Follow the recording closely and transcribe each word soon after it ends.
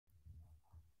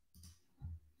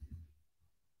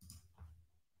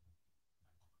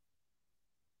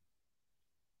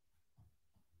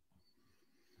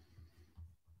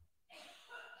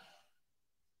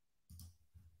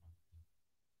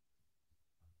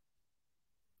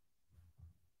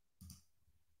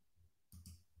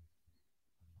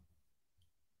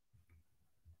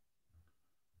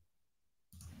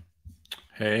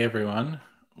Hey everyone,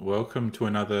 welcome to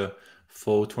another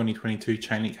Fall 2022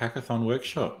 Chainlink Hackathon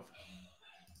workshop.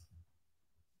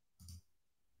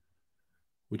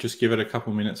 We'll just give it a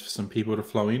couple minutes for some people to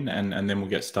flow in and then we'll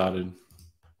get started.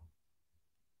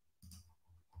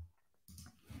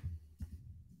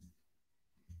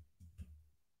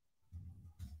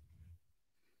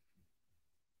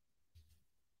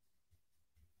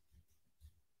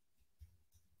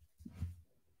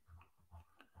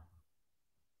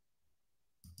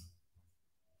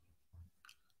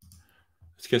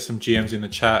 Let's get some GMs in the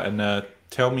chat and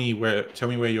tell me where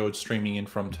you're streaming in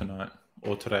from tonight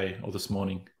or today or this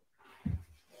morning.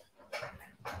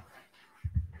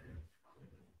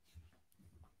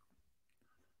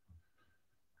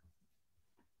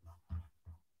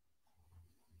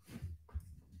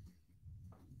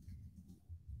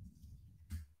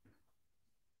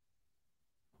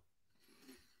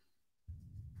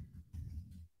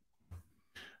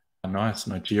 Nice.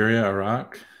 Nigeria,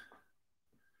 Iraq,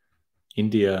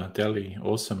 India, Delhi.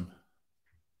 Awesome.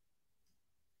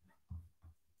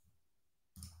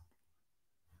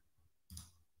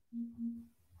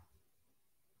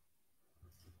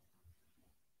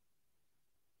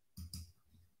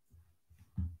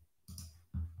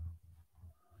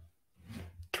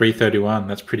 $331.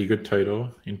 That's pretty good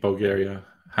total in Bulgaria.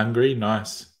 Hungary,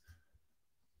 nice.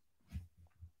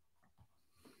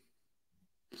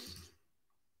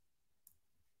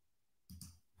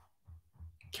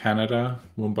 Canada,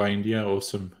 Mumbai, India,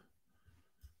 awesome.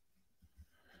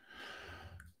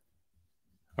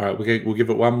 All right, we'll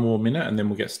give it one more minute and then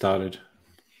we'll get started.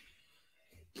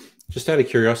 Just out of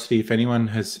curiosity, if anyone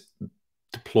has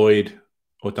deployed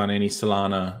or done any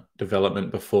Solana development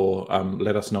before,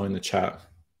 let us know in the chat.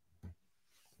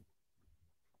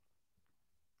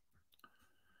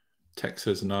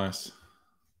 Texas, nice.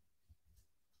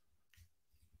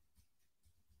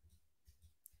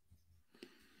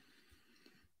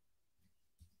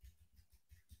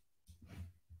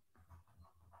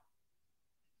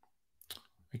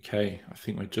 Okay, I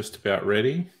think we're just about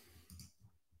ready.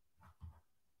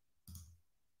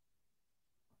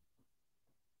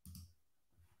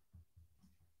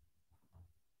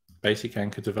 Basic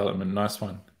anchor development, nice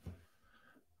one.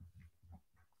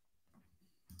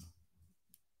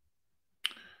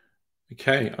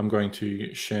 Okay, I'm going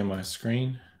to share my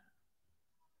screen.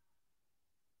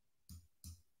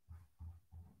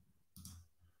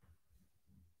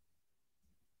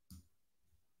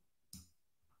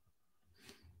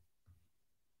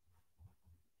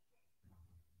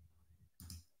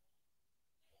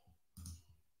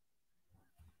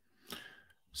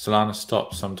 Solana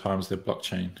stops sometimes their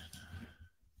blockchain.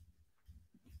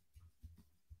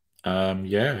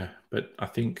 Yeah, but I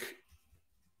think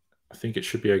it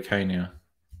should be okay now.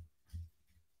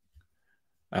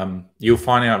 You'll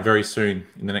find out very soon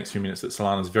in the next few minutes that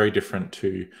Solana is very different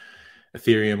to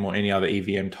Ethereum or any other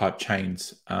EVM type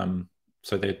chains.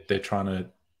 So they're trying to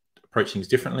approach things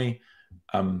differently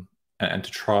and to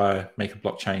try make a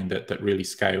blockchain that really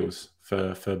scales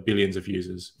for billions of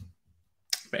users.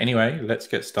 But anyway, let's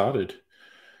get started.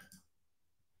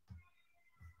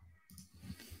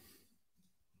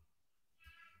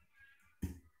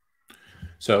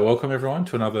 So welcome everyone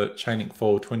to another Chainlink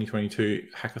Fall 2022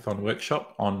 Hackathon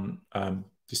workshop on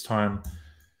this time,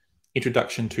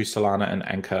 Introduction to Solana and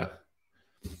Anchor.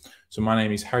 So my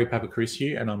name is Harry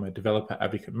Papakrisiou and I'm a developer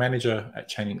advocate manager at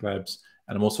Chainlink Labs.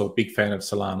 And I'm also a big fan of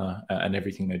Solana and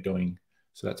everything they're doing.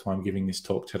 So that's why I'm giving this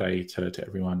talk today to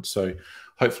everyone. So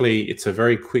hopefully it's a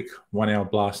very quick 1 hour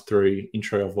blast through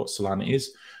intro of what Solana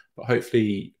is. But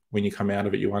hopefully when you come out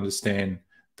of it, you understand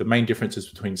the main differences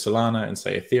between Solana and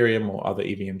say Ethereum or other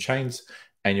EVM chains.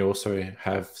 And you also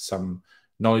have some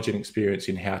knowledge and experience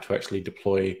in how to actually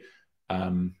deploy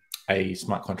a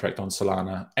smart contract on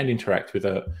Solana and interact with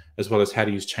it, as well as how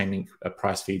to use Chainlink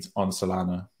price feeds on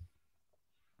Solana.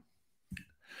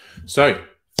 So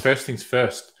first things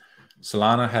first,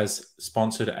 Solana has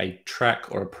sponsored a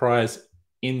track or a prize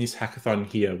in this hackathon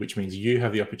here, which means you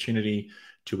have the opportunity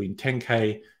to win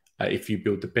 10K if you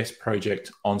build the best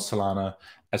project on Solana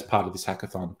as part of this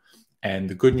hackathon. And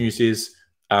the good news is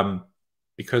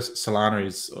because Solana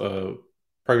is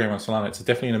programming on Solana, it's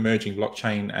definitely an emerging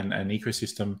blockchain and an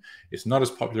ecosystem. It's not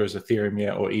as popular as Ethereum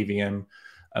yet or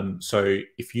EVM. So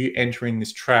if you enter in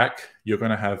this track, you're going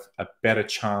to have a better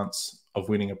chance of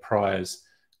winning a prize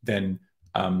than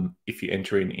if you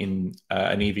enter in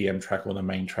an EVM track or the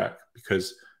main track,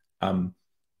 because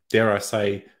dare I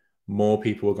say, more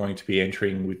people are going to be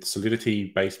entering with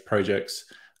Solidity-based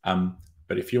projects.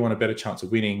 But if you want a better chance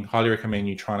of winning, highly recommend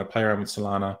you trying to play around with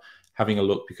Solana, having a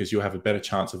look, because you'll have a better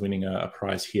chance of winning a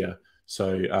prize here.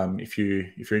 So if you're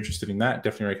interested in that,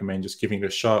 definitely recommend just giving it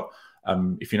a shot.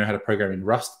 If you know how to program in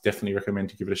Rust, definitely recommend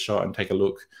to give it a shot and take a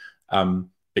look.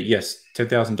 But yes,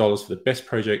 $10,000 for the best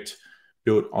project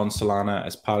built on Solana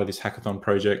as part of this hackathon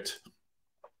project.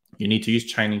 You need to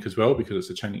use Chainlink as well because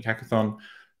it's a Chainlink hackathon.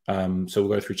 So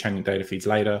we'll go through Chainlink data feeds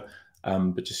later.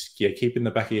 But just keep in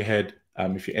the back of your head,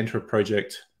 if you enter a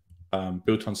project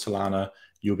built on Solana,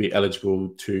 you'll be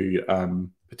eligible to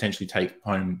potentially take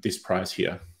home this prize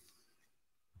here.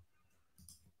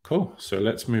 Cool. So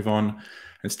let's move on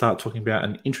and start talking about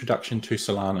an introduction to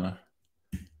Solana.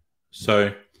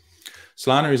 So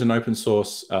Solana is an open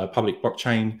source public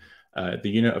blockchain. The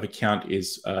unit of account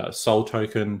is a SOL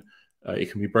token.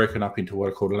 It can be broken up into what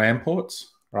are called LAM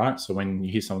ports, right? So when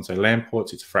you hear someone say LAM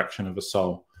ports, it's a fraction of a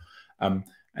SOL. And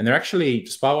they're actually,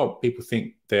 despite what people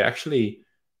think, they're actually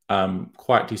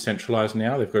quite decentralized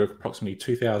now. They've got approximately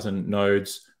 2,000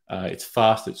 nodes. It's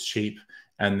fast, it's cheap,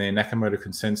 and their Nakamoto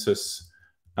consensus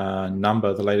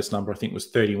number, the latest number, I think was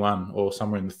 31 or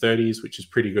somewhere in the 30s, which is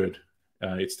pretty good.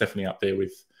 It's definitely up there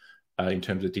with in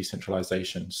terms of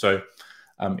decentralization. So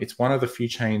it's one of the few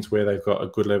chains where they've got a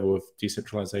good level of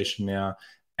decentralization now,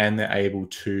 and they're able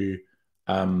to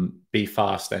be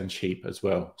fast and cheap as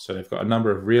well. So they've got a number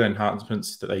of real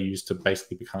enhancements that they use to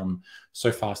basically become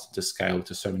so fast and to scale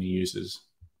to so many users.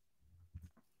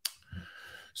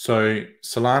 So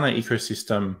Solana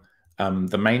ecosystem,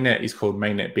 the mainnet is called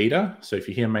mainnet beta. So if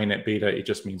you hear mainnet beta, it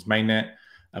just means mainnet.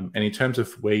 And in terms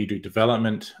of where you do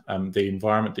development, the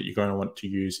environment that you're going to want to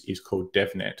use is called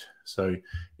DevNet. So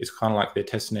it's kind of like their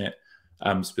testnet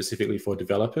specifically for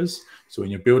developers. So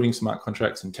when you're building smart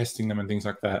contracts and testing them and things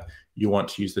like that, you want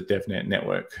to use the DevNet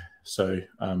network. So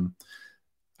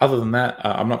other than that,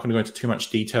 I'm not going to go into too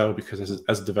much detail because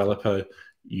as a developer,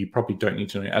 you probably don't need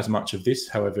to know as much of this.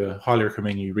 However, highly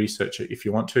recommend you research it if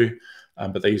you want to.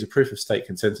 But they use a proof of stake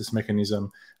consensus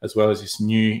mechanism, as well as this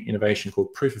new innovation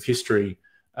called proof of history,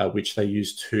 which they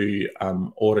use to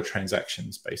order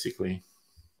transactions, basically.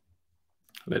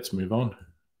 Let's move on.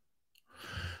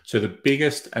 So the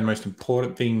biggest and most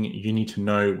important thing you need to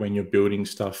know when you're building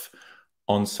stuff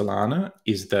on Solana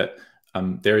is that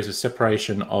there is a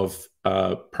separation of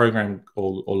program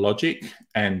or logic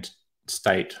and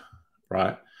state,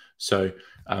 right? So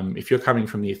if you're coming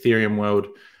from the Ethereum world,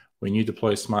 when you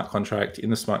deploy a smart contract,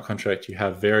 in the smart contract, you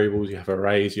have variables, you have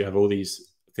arrays, you have all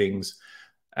these things,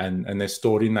 and they're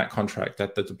stored in that contract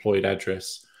at the deployed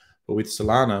address. But with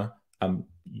Solana,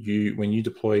 when you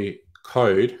deploy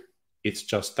code, it's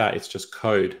just that, it's just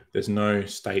code. There's no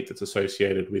state that's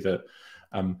associated with it.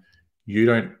 You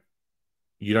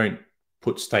don't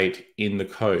put state in the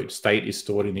code. State is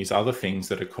stored in these other things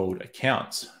that are called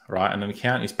accounts, right? And an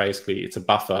account is basically, it's a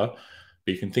buffer,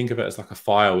 but you can think of it as like a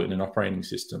file in an operating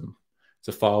system. It's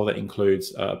a file that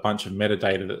includes a bunch of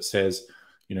metadata that says,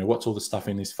 you know, what's all the stuff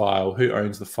in this file, who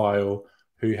owns the file,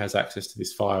 who has access to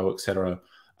this file, etc.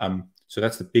 So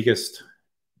that's the biggest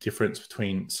difference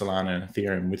between Solana and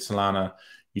Ethereum. With Solana,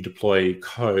 you deploy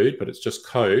code, but it's just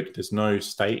code. There's no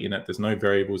state in it. There's no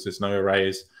variables. There's no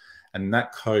arrays. And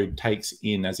that code takes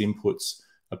in as inputs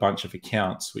a bunch of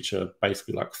accounts, which are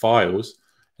basically like files.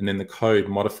 And then the code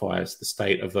modifies the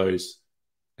state of those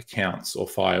accounts or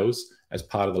files as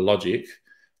part of the logic.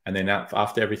 And then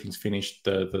after everything's finished,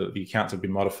 the accounts have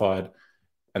been modified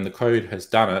and the code has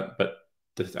done it, but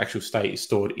the actual state is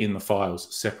stored in the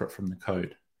files separate from the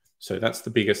code. So that's the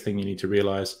biggest thing you need to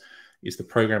realize is the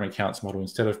program accounts model.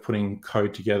 Instead of putting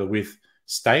code together with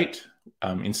state,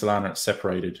 in Solana, it's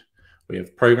separated. We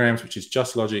have programs, which is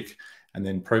just logic, and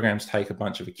then programs take a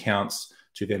bunch of accounts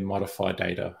to then modify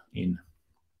data in.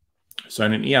 So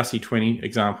in an ERC20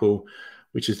 example,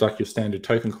 which is like your standard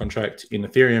token contract in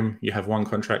Ethereum, you have one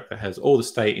contract that has all the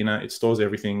state in it. It stores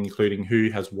everything, including who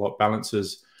has what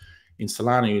balances. In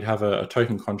Solana, you'd have a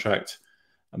token contract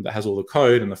that has all the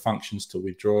code and the functions to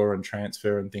withdraw and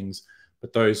transfer and things.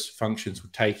 But those functions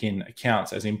would take in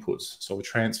accounts as inputs. So a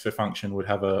transfer function would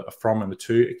have a from and a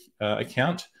to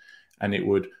account, and it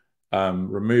would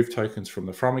remove tokens from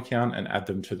the from account and add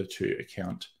them to the to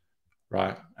account,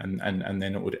 right? And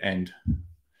then it would end.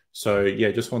 So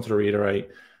yeah, just wanted to reiterate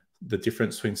the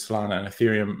difference between Solana and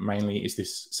Ethereum mainly is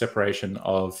this separation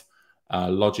of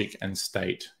logic and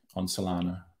state on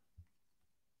Solana.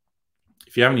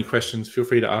 If you have any questions, feel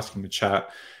free to ask in the chat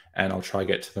and I'll try to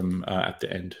get to them at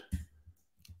the end.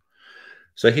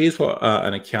 So here's what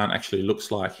an account actually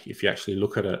looks like if you actually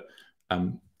look at it.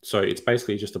 So it's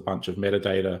basically just a bunch of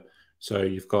metadata. So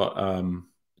you've got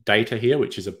data here,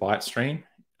 which is a byte stream.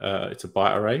 It's a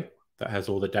byte array that has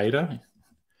all the data.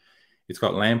 It's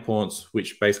got LAM ports,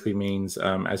 which basically means,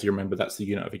 as you remember, that's the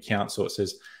unit of account. So it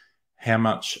says how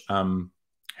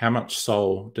how much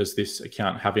SOL does this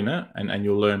account have in it? And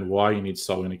you'll learn why you need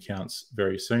SOL in accounts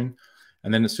very soon.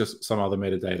 And then it's just some other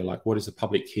metadata, like what is the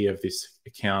public key of this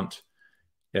account?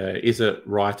 Is it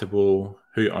writable?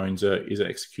 Who owns it? Is it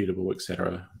executable,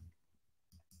 etc.?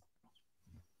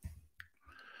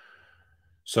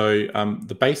 So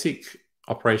the basic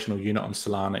operational unit on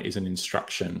Solana is an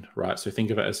instruction, right? So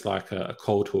think of it as like a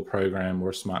call to a program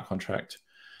or a smart contract.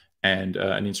 And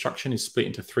an instruction is split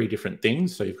into 3 different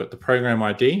things. So you've got the program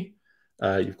ID,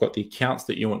 you've got the accounts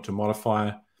that you want to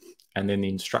modify, and then the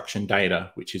instruction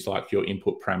data, which is like your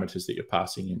input parameters that you're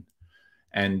passing in.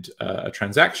 And a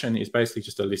transaction is basically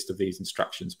just a list of these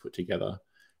instructions put together.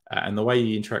 And the way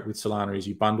you interact with Solana is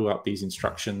you bundle up these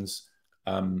instructions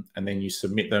and then you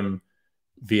submit them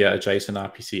via a JSON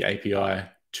RPC API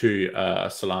to a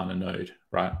Solana node,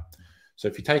 right? So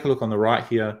if you take a look on the right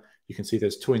here, you can see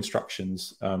there's 2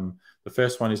 instructions. The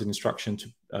first one is an instruction to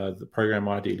the program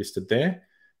ID listed there.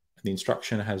 And the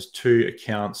instruction has 2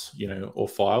 accounts, or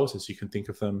files, as you can think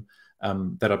of them,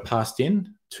 that are passed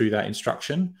in to that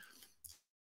instruction.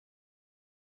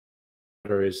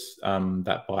 There is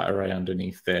that byte array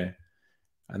underneath there.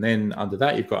 And then under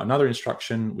that, you've got another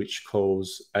instruction which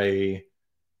calls the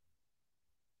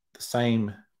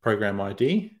same program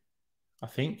ID, I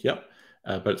think, yep.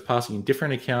 But it's passing in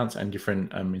different accounts and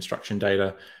different instruction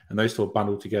data. And those 2 are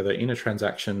bundled together in a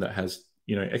transaction that has,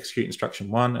 execute instruction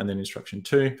 1 and then instruction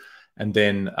 2. And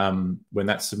then when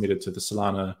that's submitted to the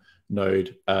Solana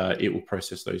node, it will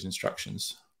process those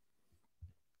instructions.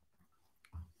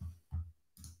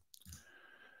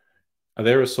 Are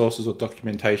there resources or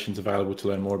documentations available to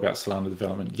learn more about Solana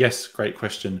development? Yes, great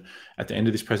question. At the end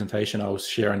of this presentation, I will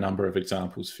share a number of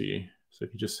examples for you. So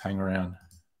if you just hang around.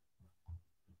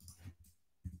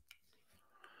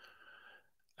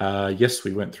 Yes,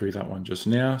 we went through that one just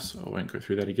now, so I won't go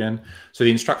through that again. So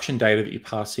the instruction data that you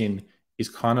pass in is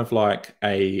kind of like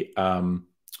it's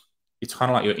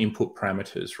kind of like your input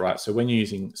parameters, right? So when you're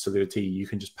using Solidity, you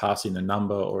can just pass in a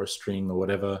number or a string or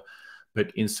whatever.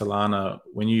 But in Solana,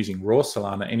 when you're using raw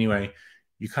Solana anyway,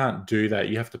 you can't do that.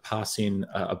 You have to pass in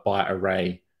a byte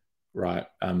array, right?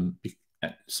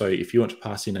 So if you want to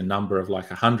pass in a number of like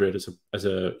 100 as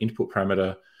a input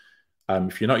parameter,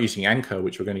 if you're not using Anchor,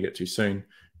 which we're going to get to soon,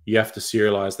 you have to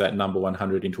serialize that number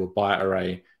 100 into a byte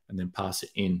array and then pass it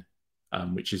in,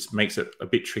 which makes it a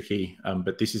bit tricky.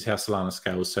 But this is how Solana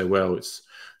scales so well. It's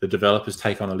the developers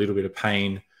take on a little bit of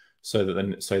pain so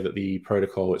that the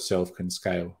protocol itself can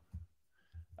scale.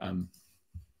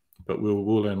 But we'll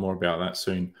learn more about that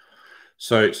soon.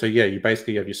 So yeah, you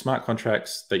basically have your smart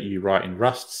contracts that you write in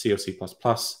Rust, C or C++.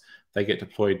 They get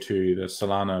deployed to the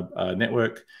Solana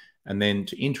network. And then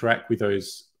to interact with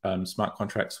those smart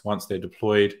contracts, once they're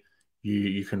deployed,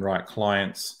 you can write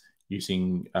clients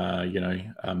using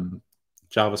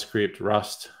JavaScript,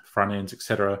 Rust, front ends,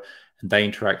 etc. And they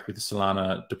interact with the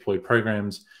Solana deployed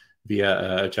programs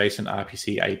via a JSON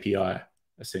RPC API,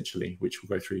 essentially, which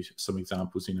we'll go through some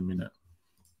examples in a minute.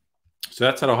 So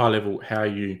that's at a high level how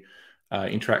you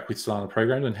interact with Solana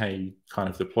programs and how you kind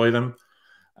of deploy them.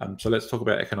 So let's talk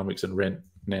about economics and rent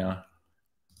now.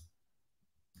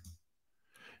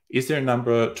 Is there a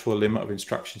number to a limit of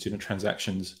instructions in the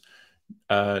transactions?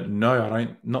 No, I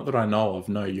don't. Not that I know of.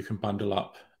 No, you can bundle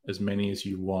up as many as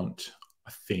you want,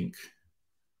 I think.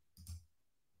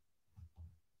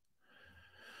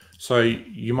 So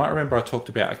you might remember I talked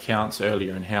about accounts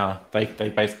earlier and how they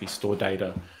basically store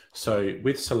data. So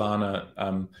with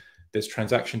Solana, there's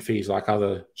transaction fees like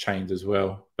other chains as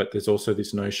well, but there's also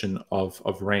this notion of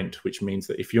rent, which means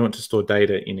that if you want to store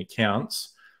data in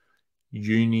accounts,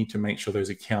 you need to make sure those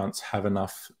accounts have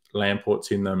enough LAN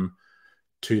ports in them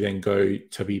to then go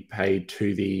to be paid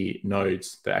to the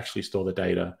nodes that actually store the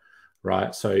data,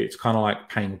 right? So it's kind of like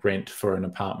paying rent for an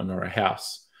apartment or a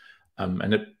house.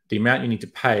 And the amount you need to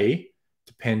pay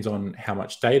depends on how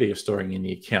much data you're storing in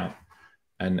the account.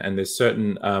 And there's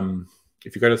certain,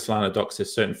 if you go to the Solana docs,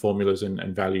 there's certain formulas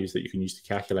and values that you can use to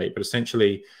calculate. But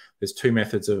essentially, there's 2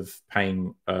 methods of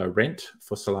paying rent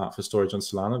for storage on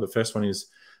Solana. The first one is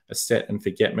a set and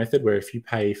forget method, where if you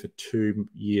pay for 2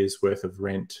 years worth of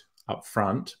rent up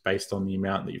front based on the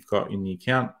amount that you've got in the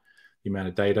account, the amount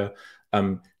of data,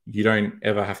 you don't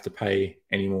ever have to pay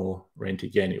any more rent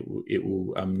again. It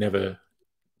will never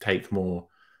take more.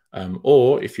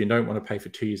 Or if you don't want to pay for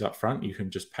 2 years up front, you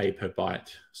can just pay per byte.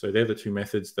 So they're the 2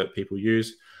 methods that people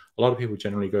use. A lot of people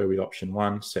generally go with option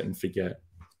 1, set and forget.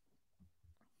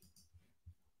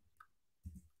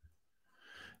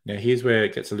 Now here's where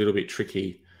it gets a little bit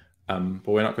tricky. But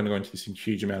we're not going to go into this in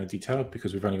huge amount of detail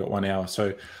because we've only got 1 hour.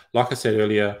 So like I said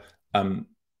earlier,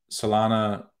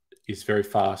 Solana is very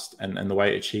fast, and the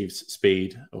way it achieves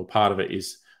speed, or part of it,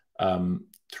 is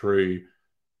through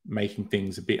making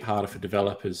things a bit harder for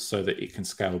developers so that it can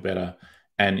scale better.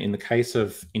 And in the case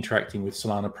of interacting with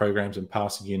Solana programs and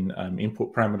passing in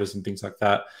input parameters and things like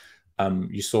that,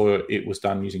 you saw it was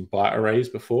done using byte arrays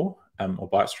before, or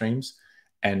byte streams.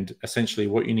 And essentially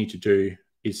what you need to do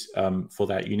is for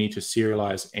that, you need to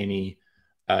serialize any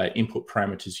input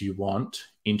parameters you want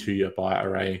into your byte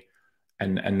array,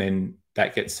 and then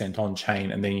that gets sent on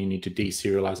chain, and then you need to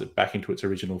deserialize it back into its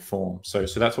original form. So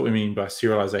that's what we mean by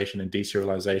serialization and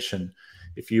deserialization.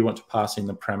 If you want to pass in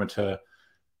the parameter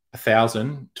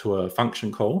 1,000 to a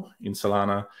function call in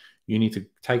Solana, you need to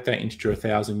take that integer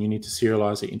 1,000, you need to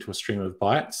serialize it into a stream of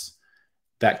bytes.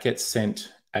 That gets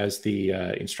sent as the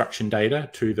instruction data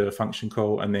to the function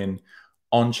call, and then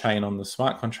on chain on the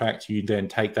smart contract, you then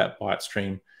take that byte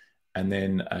stream and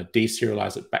then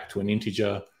deserialize it back to an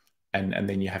integer, and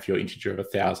then you have your integer of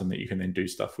 1,000 that you can then do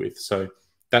stuff with. So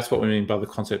that's what we mean by the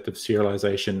concept of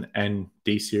serialization and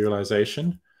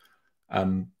deserialization.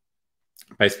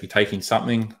 Basically taking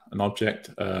something, an object,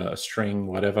 a string,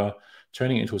 whatever,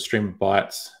 turning it into a stream of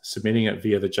bytes, submitting it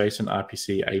via the JSON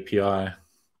RPC API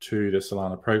to the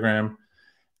Solana program,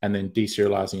 and then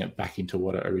deserializing it back into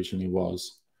what it originally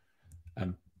was.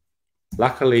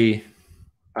 Luckily,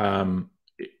 I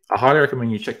highly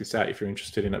recommend you check this out if you're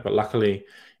interested in it, but luckily,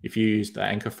 if you use the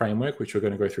Anchor framework, which we're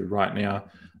going to go through right now,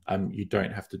 you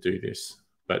don't have to do this.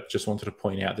 But just wanted to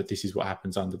point out that this is what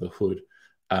happens under the hood,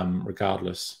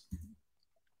 regardless.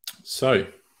 So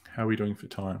how are we doing for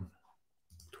time?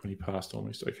 20 past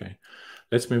almost. Okay,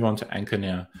 let's move on to Anchor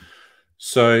now.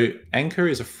 So Anchor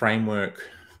is a framework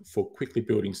for quickly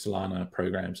building Solana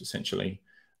programs, essentially.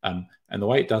 And the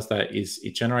way it does that is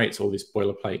it generates all this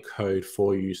boilerplate code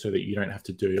for you so that you don't have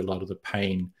to do a lot of the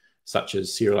pain, such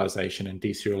as serialization and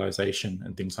deserialization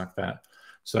and things like that.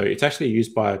 So it's actually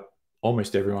used by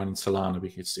almost everyone in Solana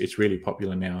because it's really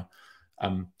popular now.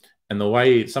 And the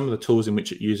way, some of the tools in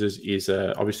which it uses is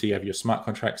obviously you have your smart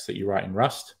contracts that you write in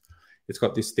Rust. It's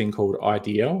got this thing called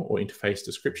IDL, or interface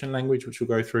description language, which we'll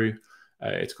go through.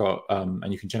 It's got,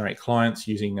 and you can generate clients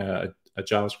using a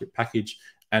JavaScript package,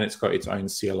 and it's got its own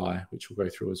CLI, which we'll go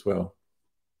through as well.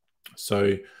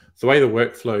 So the way the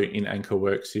workflow in Anchor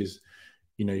works is,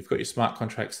 you know, you've got your smart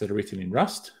contracts that are written in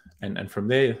Rust, and from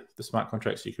there, the smart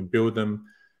contracts, you can build them.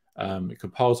 It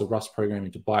compiles a Rust program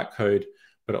into bytecode,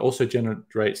 but it also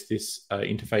generates this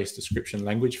interface description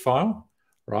language file,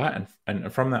 right?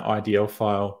 And from that IDL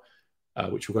file,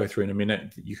 which we'll go through in a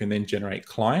minute, you can then generate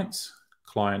client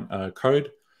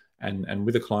code. And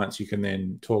with the clients, you can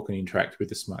then talk and interact with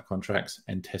the smart contracts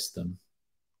and test them.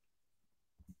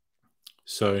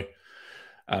 So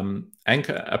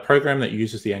Anchor, a program that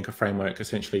uses the Anchor framework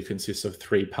essentially consists of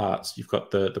three parts. You've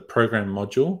got the program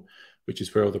module, which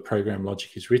is where all the program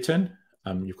logic is written.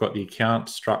 You've got the account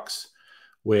structs,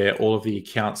 where all of the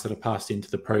accounts that are passed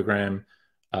into the program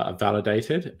are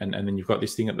validated. And then you've got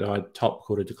this thing at the top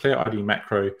called a declare ID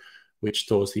macro, which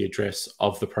stores the address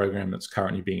of the program that's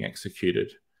currently being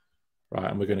executed. Right,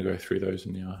 and we're going to go through those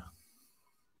now.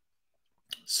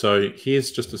 So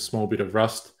here's just a small bit of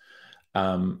Rust.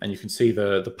 And you can see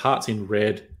the parts in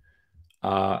red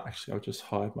are, actually, I'll just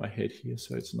hide my head here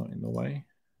so it's not in the way.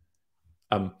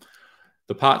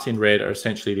 The parts in red are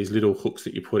essentially these little hooks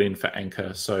that you put in for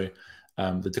Anchor. So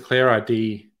the declare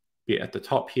ID bit at the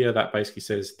top here, that basically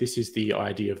says this is the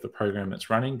ID of the program that's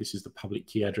running. This is the public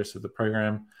key address of the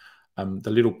program. The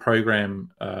little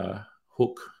program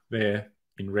hook there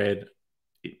in red,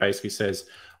 it basically says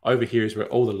over here is where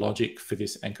all the logic for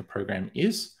this Anchor program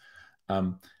is.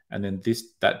 And then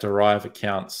that derive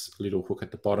accounts little hook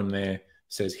at the bottom there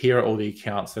says here are all the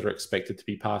accounts that are expected to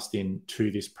be passed in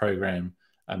to this program,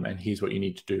 and here's what you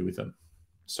need to do with them.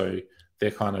 So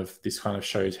this kind of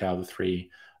shows how the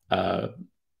three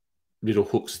little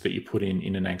hooks that you put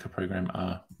in an Anchor program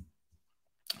are.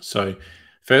 So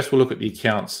first we'll look at the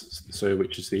accounts, so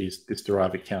which is this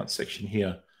derive accounts section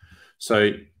here.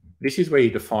 So this is where you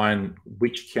define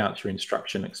which accounts your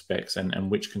instruction expects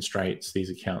and which constraints these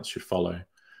accounts should follow,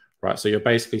 right? So you're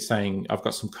basically saying, I've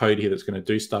got some code here that's going to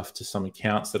do stuff to some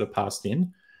accounts that are passed in.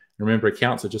 And remember,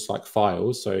 accounts are just like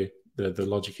files, so the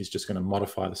logic is just going to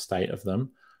modify the state of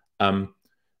them.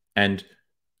 And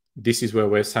this is where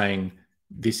we're saying,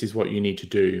 this is what you need to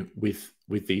do with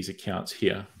these accounts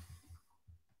here.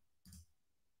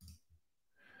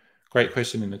 Great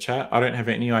question in the chat. I don't have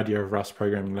any idea of Rust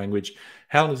programming language.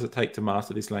 How long does it take to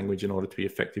master this language in order to be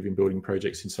effective in building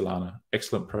projects in Solana?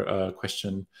 Excellent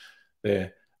question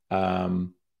there,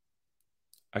 Akin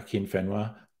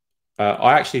Fenwa.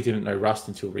 I actually didn't know Rust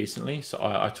until recently, so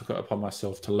I took it upon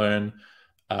myself to learn.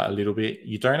 a little bit.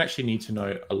 You don't actually need to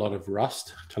know a lot of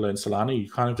Rust to learn Solana. You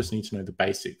kind of just need to know the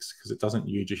basics because it doesn't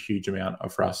use a huge amount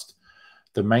of Rust.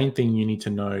 The main thing you need to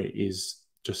know is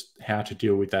just how to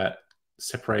deal with that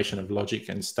separation of logic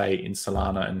and state in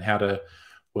Solana, and how to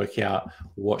work out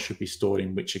what should be stored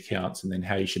in which accounts, and then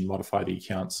how you should modify the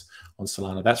accounts on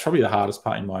Solana. That's probably the hardest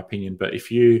part in my opinion. But if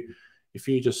you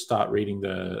just start reading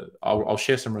I'll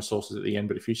share some resources at the end,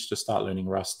 but if you just start learning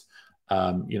Rust,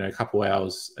 a couple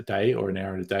hours a day or an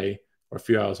hour a day or a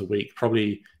few hours a week,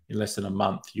 probably in less than a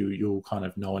month, you'll kind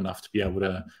of know enough to be able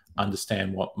to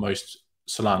understand what most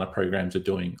Solana programs are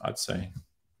doing, I'd say.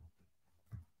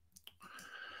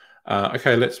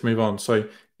 Okay, let's move on. So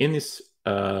in this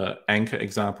anchor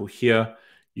example here,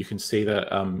 you can see that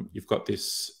you've got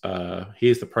this,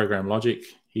 here's the program logic,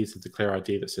 here's the declare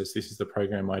ID that says this is the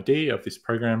program ID of this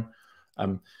program.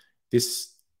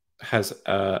 This has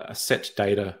a set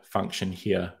data function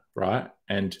here, right?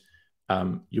 And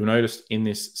you'll notice in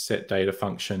this set data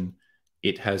function,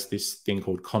 it has this thing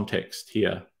called context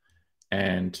here.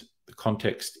 And the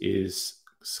context is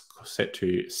set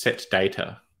to set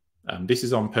data. This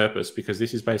is on purpose because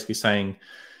this is basically saying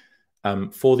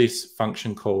for this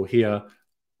function call here,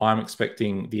 I'm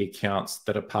expecting the accounts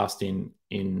that are passed in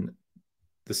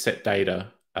the set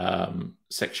data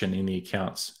section in the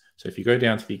accounts. So if you go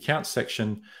down to the accounts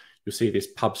section, you'll see this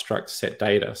pub struct set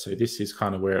data. So this is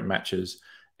kind of where it matches.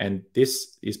 And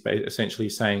this is essentially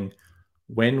saying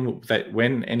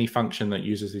when any function that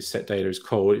uses this set data is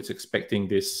called, it's expecting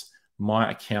this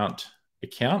my account,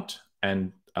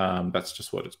 and that's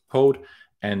just what it's called.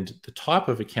 And the type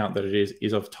of account that it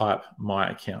is of type my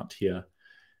account here.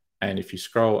 And if you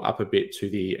scroll up a bit to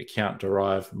the account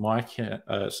derived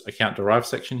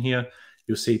section here,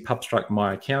 you'll see pub struct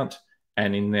my account,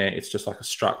 and in there it's just like a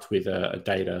struct with a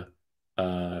data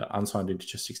unsigned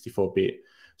integer 64-bit.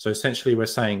 So essentially we're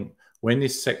saying when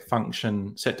this set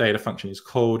data function is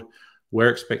called, we're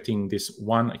expecting this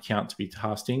one account to be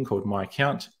passed in called my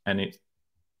account, and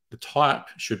the type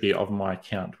should be of my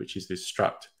account, which is this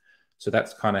struct. So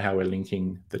that's kind of how we're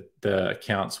linking the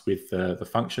accounts with the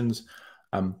functions.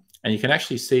 And you can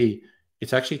actually see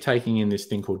it's actually taking in this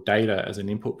thing called data as an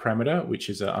input parameter, which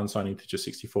is an unsigned integer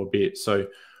 64-bit. So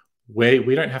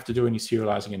we don't have to do any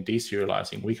serializing and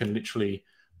deserializing. We can literally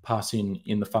pass in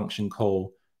the function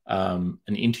call an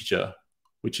integer,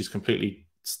 which is completely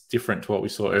different to what we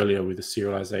saw earlier with the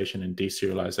serialization and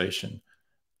deserialization.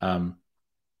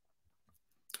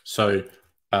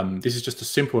 This is just a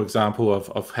simple example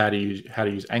of how to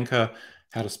use Anchor,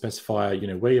 how to specify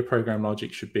where your program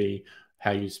logic should be,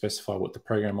 how you specify what the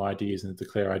program ID is in the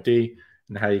declare ID,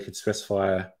 and how you could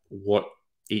specify what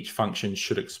each function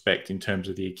should expect in terms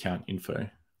of the account info.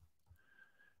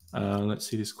 Let's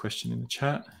see this question in the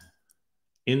chat.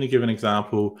 In the given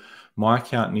example, my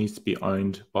account needs to be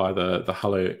owned by the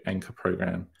Hello Anchor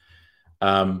program.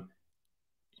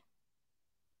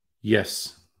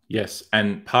 Yes.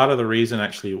 And part of the reason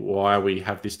actually why we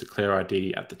have this declare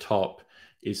ID at the top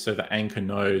is so that Anchor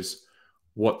knows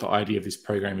what the ID of this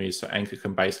program is. So Anchor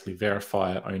can basically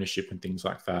verify ownership and things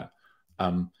like that.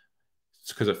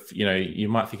 Because you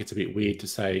might think it's a bit weird to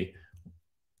say,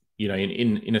 in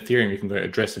Ethereum, you can go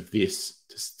address of this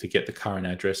to get the current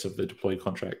address of the deployed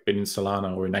contract. But in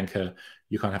Solana or in Anchor,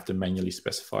 you can't have to manually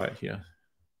specify it here.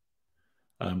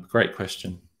 Great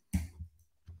question.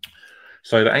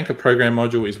 So the Anchor program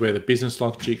module is where the business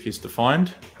logic is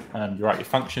defined. You write your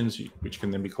functions, which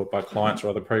can then be called by clients or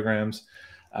other programs.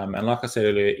 And like I said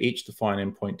earlier, each defined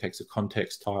endpoint takes a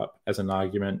context type as an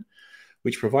argument,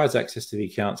 which provides access to the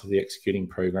accounts of the executing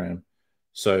program.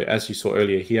 So as you saw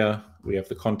earlier here, we have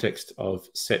the context of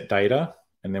set data,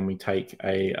 and then we take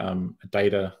a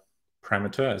data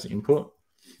parameter as input.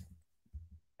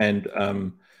 And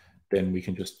then we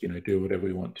can just do whatever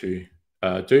we want to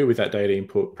do with that data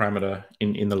input parameter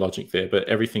in the logic there. But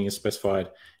everything is specified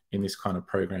in this kind of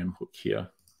program hook here.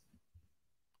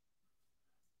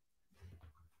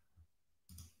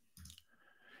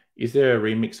 Is there a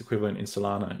remix equivalent in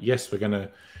Solana? Yes, you're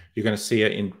gonna see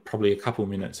it in probably a couple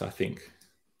minutes, I think.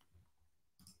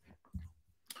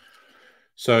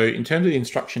 So in terms of the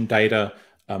instruction data,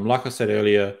 like I said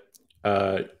earlier,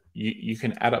 you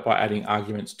can add it by adding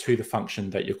arguments to the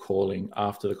function that you're calling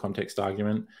after the context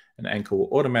argument, and Anchor will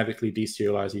automatically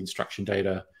deserialize the instruction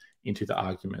data into the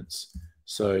arguments.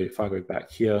 So if I go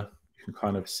back here, you can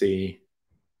kind of see,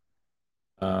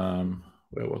 where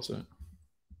was it?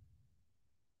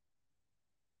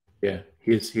 Yeah,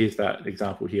 here's that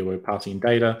example here. We're passing in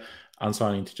data,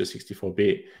 unsigned integer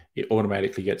 64-bit. It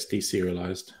automatically gets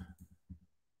deserialized.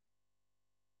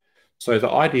 So the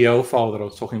IDL file that I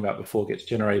was talking about before gets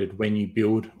generated when you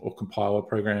build or compile a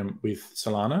program with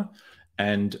Solana.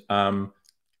 And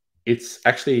it's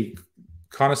actually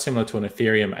kind of similar to an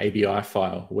Ethereum ABI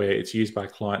file, where it's used by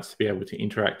clients to be able to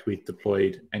interact with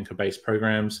deployed anchor-based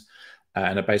programs.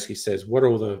 And it basically says what are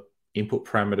all the input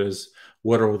parameters,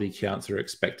 what are all the accounts that are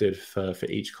expected for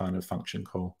each kind of function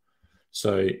call.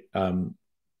 So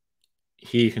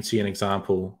here you can see an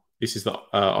example. This is the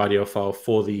IDL file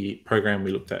for the program we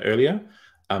looked at earlier.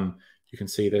 You can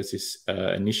see there's this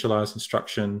initialize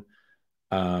instruction.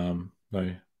 No,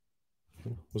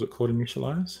 was it called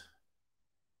initialize?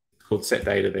 It's called set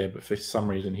data there, but for some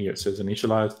reason here it says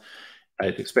initialized.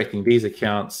 It's expecting these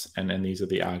accounts, and then these are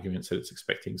the arguments that it's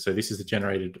expecting. So this is the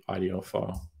generated IDL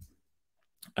file.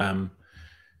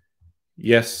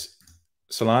 Yes,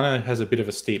 Solana has a bit of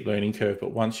a steep learning curve,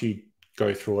 but once you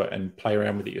go through it and play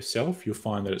around with it yourself, you'll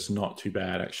find that it's not too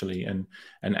bad actually. And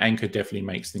Anchor definitely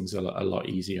makes things a lot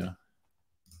easier.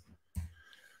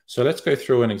 So let's go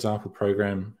through an example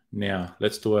program now.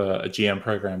 Let's do a GM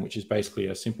program, which is basically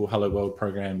a simple hello world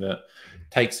program that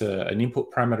takes an input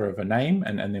parameter of a name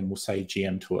and then we'll say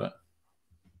GM to it.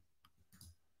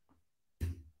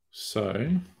 So,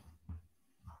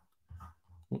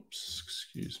 whoops,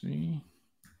 excuse me.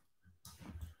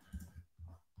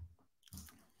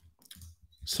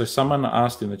 So someone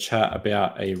asked in the chat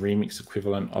about a remix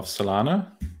equivalent of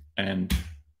Solana, and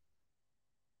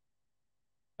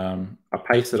I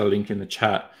pasted a link in the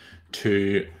chat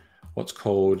to what's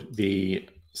called the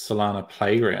Solana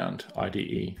Playground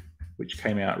IDE, which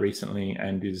came out recently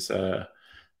and is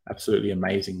absolutely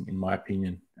amazing in my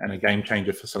opinion, and a game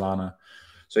changer for Solana.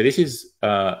 So this is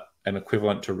an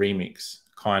equivalent to Remix,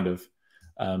 kind of,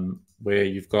 where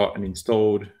you've got an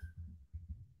installed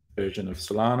version of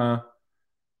Solana,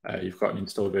 you've got an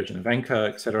installed version of Anchor,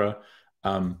 etc.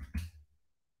 And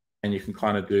you can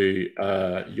kind of do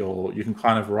you can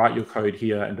kind of write your code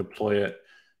here and deploy it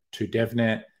to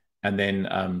DevNet, and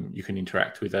then you can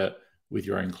interact with it with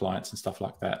your own clients and stuff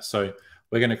like that. So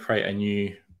we're going to create a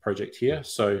new project here.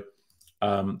 So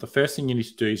the first thing you need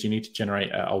to do is you need to generate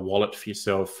a wallet for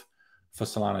yourself for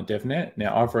Solana DevNet.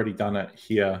 Now I've already done it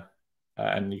here,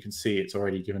 and you can see it's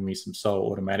already given me some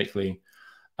SOL automatically.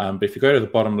 But if you go to the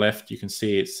bottom left, you can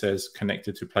see it says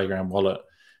connected to Playground Wallet.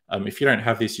 If you don't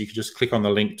have this, you can just click on the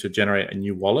link to generate a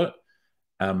new wallet.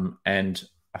 And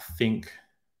I think,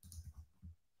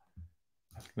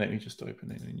 let me just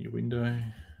open it in a new window.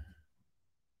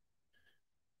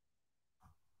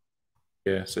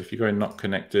 Yeah, so if you go not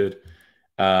connected,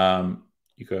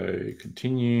 you go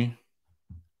continue,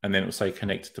 and then it will say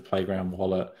connected to Playground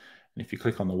Wallet. And if you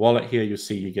click on the wallet here, you'll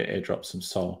see you get airdrop some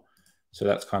SOL. So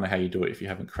that's kind of how you do it if you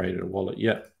haven't created a wallet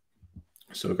yet.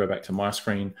 So we'll go back to my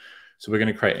screen. So we're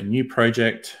going to create a new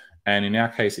project. And in our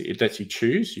case, it lets you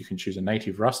choose. You can choose a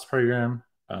native Rust program,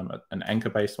 an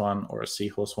Anchor-based one, or a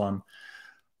Seahorse one.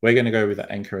 We're going to go with the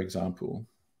Anchor example.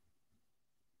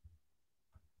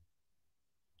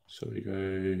 So we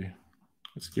go,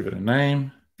 let's give it a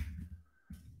name.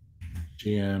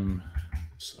 GM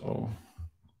SOL.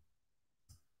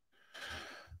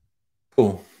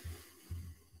 Cool.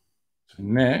 So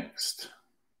next,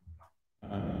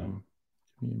 give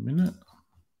me a minute.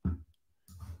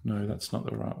 No, that's not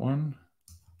the right one.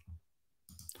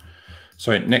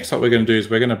 So next, what we're going to do is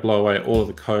we're going to blow away all of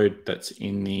the code that's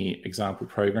in the example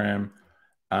program.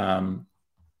 And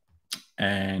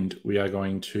we are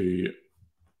going to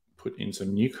put in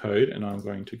some new code, and I'm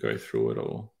going to go through it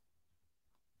all.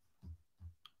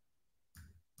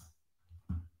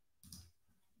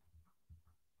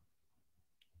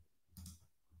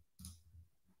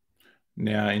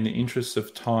 Now, in the interest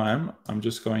of time, I'm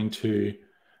just going to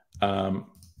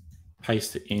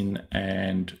paste it in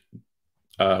and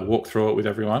walk through it with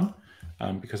everyone,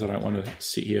 because I don't want to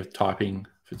sit here typing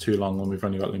for too long when we've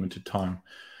only got limited time.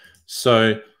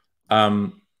 So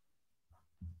I'm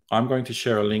going to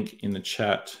share a link in the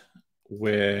chat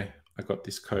where I got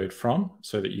this code from,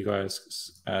 so that you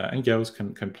guys and girls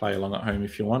can play along at home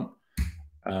if you want.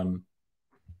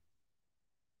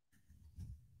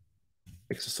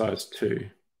 Exercise 2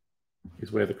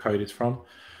 is where the code is from.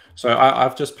 So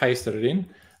I've just pasted it in.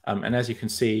 And as you can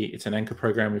see, it's an Anchor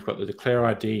program. We've got the declare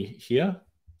ID here.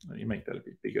 Let me make that a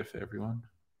bit bigger for everyone.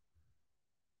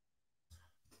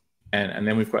 And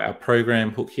then we've got our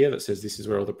program hook here that says this is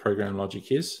where all the program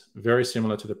logic is. Very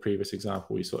similar to the previous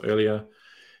example we saw earlier.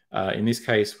 In this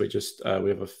case, we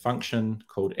have a function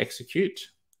called execute.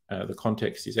 The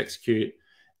context is execute,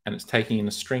 and it's taking in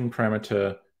a string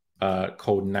parameter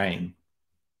called name.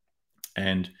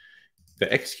 And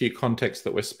the execute context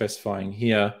that we're specifying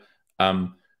here,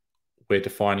 we're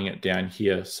defining it down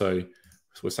here. So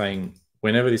So we're saying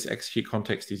whenever this execute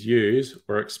context is used,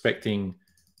 we're expecting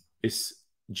this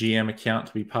GM account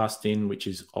to be passed in, which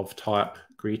is of type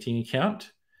greeting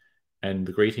account. And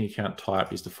the greeting account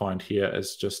type is defined here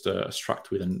as just a struct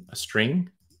with a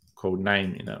string called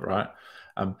name in it, right?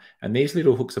 And these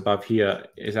little hooks above here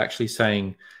is actually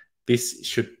saying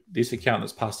this account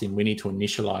that's passed in, we need to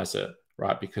initialize it,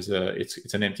 right? Because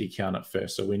it's an empty account at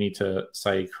first. So we need to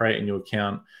say create a new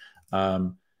account.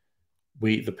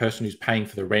 The person who's paying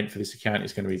for the rent for this account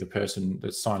is going to be the person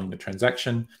that's signing the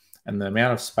transaction. And the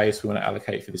amount of space we want to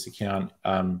allocate for this account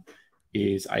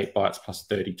is 8 bytes plus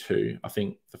 32. I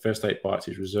think the first 8 bytes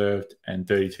is reserved, and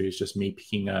 32 is just me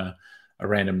picking a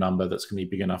random number that's going to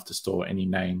be big enough to store any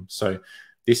name. So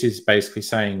this is basically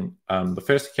saying the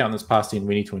first account that's passed in,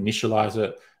 we need to initialize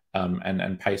it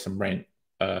and pay some rent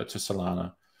to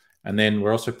Solana. And then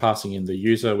we're also passing in the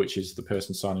user, which is the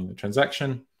person signing the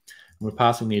transaction. And we're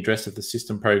passing the address of the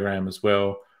system program as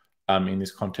well in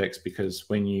this context, because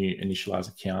when you initialize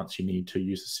accounts, you need to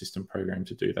use the system program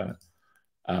to do that.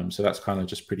 So that's kind of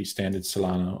just pretty standard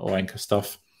Solana or Anchor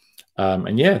stuff.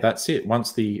 And yeah, that's it.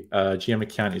 Once the GM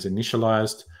account is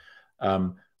initialized,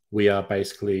 we are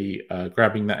basically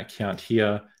grabbing that account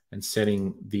here and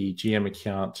setting the GM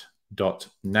account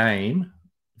 .name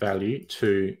value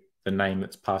to the name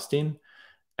that's passed in.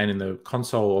 And in the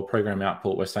console or program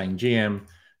output, we're saying GM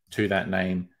to that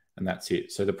name, and that's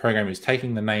it. So the program is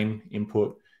taking the name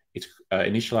input, it's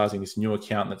initializing this new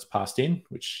account that's passed in,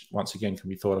 which once again can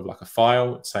be thought of like a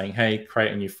file. It's saying, hey,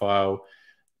 create a new file,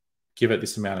 give it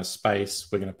this amount of space.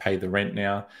 We're going to pay the rent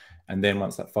now. And then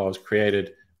once that file is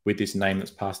created with this name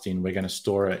that's passed in, we're going to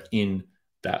store it in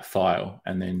that file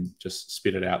and then just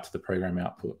spit it out to the program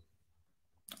output.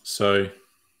 So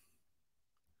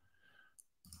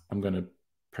I'm going to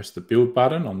press the build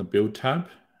button on the build tab,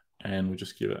 and we'll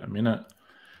just give it a minute.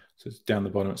 So it's down the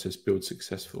bottom, it says build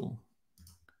successful.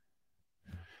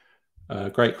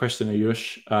 Great question,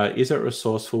 Ayush. Is it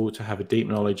resourceful to have a deep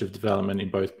knowledge of development in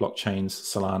both blockchains,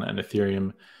 Solana and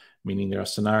Ethereum, meaning there are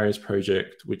scenarios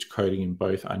project which coding in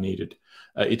both are needed?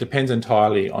 It depends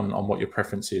entirely on what your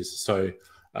preference is. So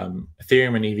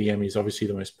Ethereum and EVM is obviously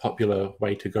the most popular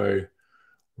way to go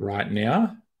right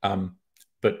now.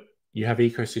 But you have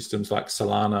ecosystems like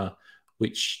Solana,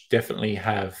 which definitely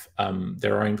have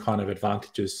their own kind of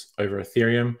advantages over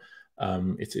Ethereum.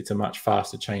 It's a much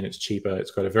faster chain. It's cheaper.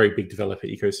 It's got a very big developer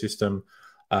ecosystem.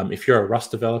 If you're a Rust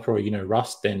developer or you know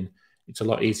Rust, then it's a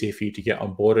lot easier for you to get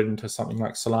onboarded into something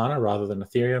like Solana rather than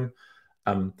Ethereum.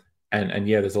 And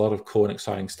yeah, there's a lot of cool and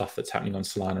exciting stuff that's happening on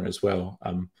Solana as well.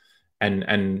 And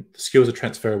the skills are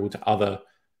transferable to other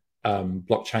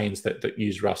blockchains that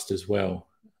use Rust as well.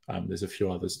 There's a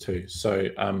few others too. So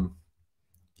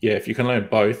yeah, if you can learn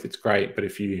both, it's great. But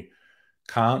if you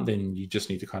can't, then you just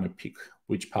need to kind of pick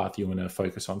which path you want to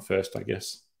focus on first, I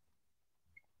guess.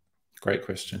 Great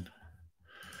question.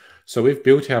 So we've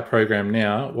built our program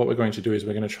now. What we're going to do is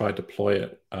we're going to try to deploy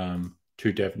it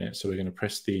to DevNet. So we're going to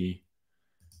press the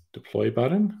deploy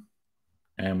button,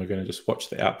 and we're going to just watch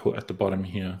the output at the bottom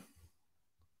here.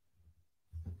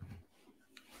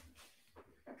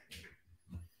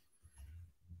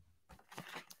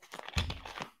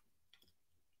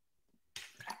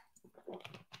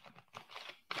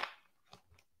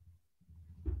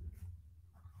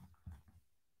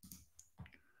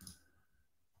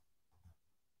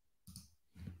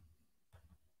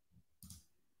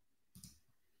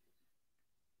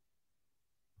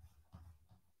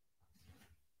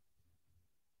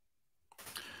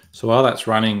 So while that's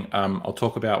running, I'll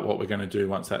talk about what we're going to do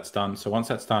once that's done. So once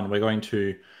that's done, we're going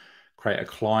to create a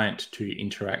client to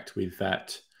interact with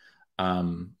that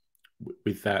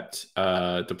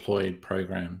deployed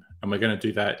program, and we're going to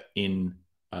do that in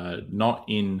not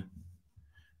in.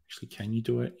 Actually, can you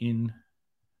do it in?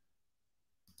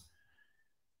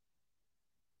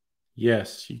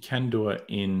 Yes, you can do it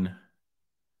in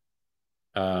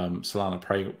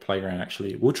Solana Playground.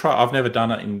 Actually, we'll try. I've never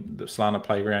done it in the Solana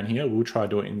Playground here. We'll try to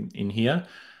do it in here,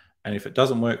 and if it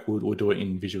doesn't work, we'll do it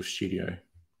in Visual Studio.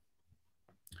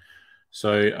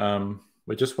 So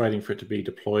we're just waiting for it to be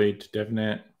deployed to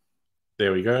DevNet.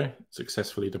 There we go,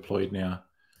 successfully deployed now.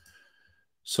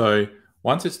 So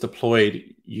once it's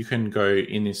deployed, you can go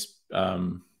in this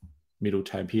middle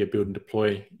tab here, build and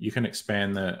deploy. You can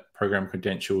expand the program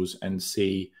credentials and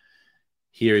see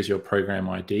here is your program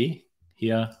ID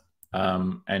here,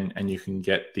 and you can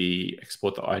get the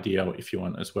export the IDL if you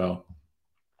want as well.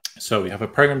 So we have a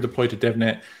program deployed to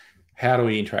DevNet. How do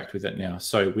we interact with it now?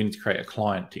 So we need to create a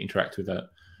client to interact with it.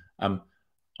 I'm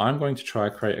going to try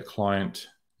create a client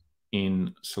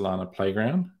in Solana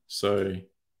Playground. So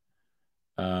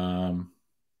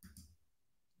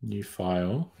new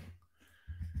file,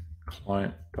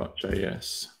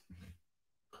 client.js.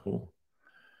 Cool.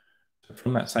 So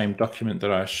from that same document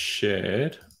that I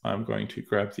shared, I'm going to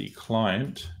grab the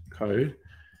client code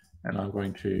and I'm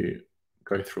going to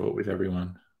go through it with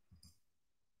everyone.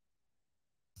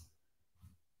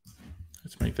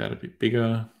 Let's make that a bit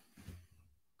bigger.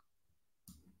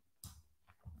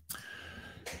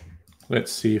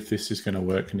 Let's see if this is going to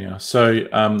work now. So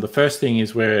the first thing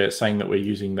is we're saying that we're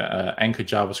using the Anchor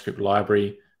JavaScript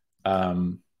library,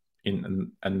 and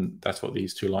that's what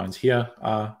these two lines here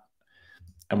are.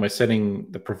 And we're setting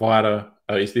the provider.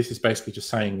 This is basically just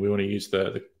saying we want to use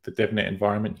the DevNet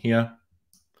environment here.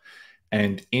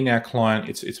 And in our client,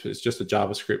 it's just a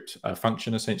JavaScript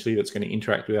function essentially that's going to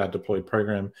interact with our deployed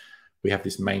program. We have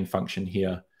this main function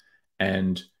here,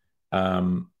 and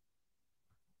I'm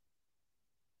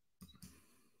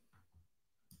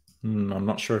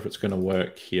not sure if it's going to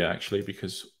work here actually,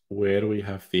 because where do we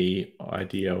have the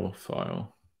IDL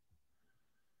file?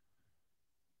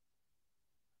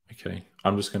 Okay,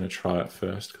 I'm just going to try it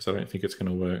first because I don't think it's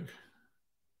going to work.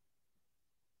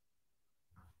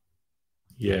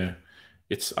 Yeah,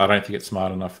 I don't think it's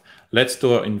smart enough. Let's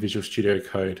do it in Visual Studio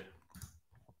Code.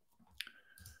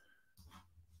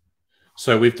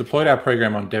 So we've deployed our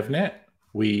program on DevNet.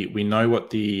 We know what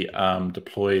the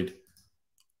deployed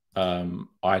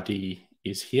ID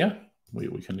is here. We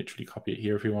can literally copy it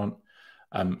here if we want.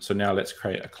 So now let's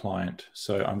create a client.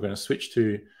 So I'm going to switch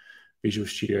to Visual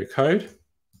Studio Code.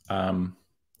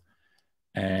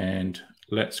 And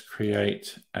let's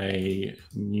create a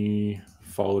new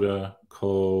folder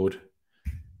called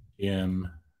Solana.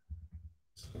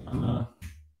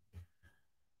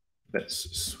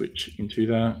 Let's switch into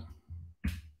that.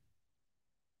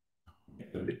 Make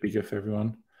it a bit bigger for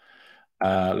everyone.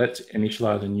 Let's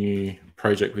initialize a new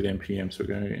project with npm. So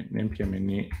we're going to npm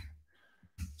init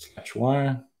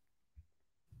 /wire.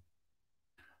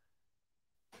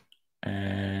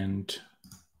 And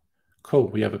cool,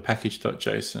 we have a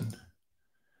package.json.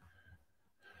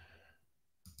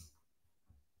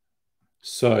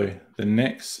 So the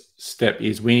next step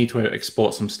is we need to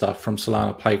export some stuff from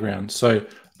Solana Playground. So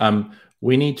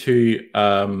we need to,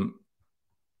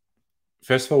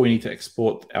 first of all, we need to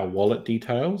export our wallet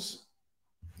details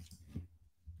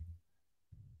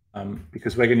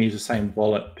because we're going to use the same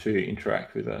wallet to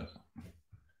interact with it.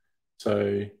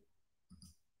 So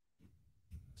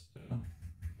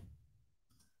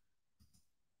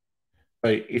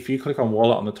if you click on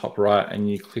wallet on the top right and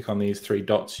you click on these three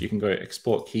dots, you can go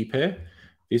export key pair.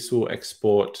 This will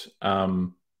export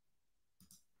your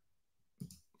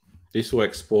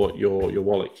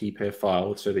wallet key pair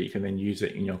file so that you can then use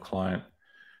it in your client.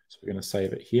 So we're going to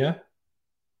save it here.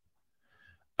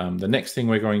 The next thing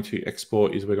we're going to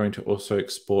export is we're going to also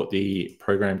export the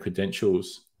program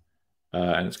credentials,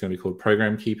 and it's going to be called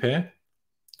program key pair.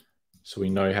 So we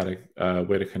know how to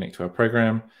where to connect to our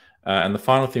program. And the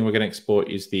final thing we're going to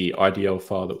export is the IDL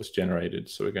file that was generated.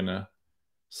 So we're going to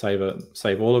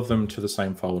save all of them to the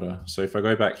same folder. So if I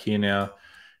go back here now,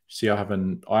 see I have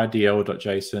an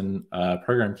IDL.json,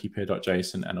 program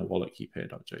keypair.json, and a wallet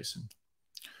keypair.json.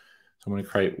 So I'm going to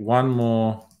create one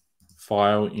more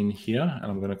file in here, and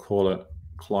I'm going to call it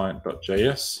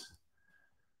client.js.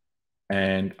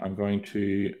 And I'm going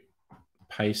to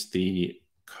paste the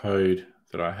code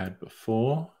that I had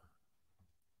before.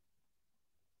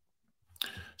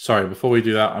 Sorry, before we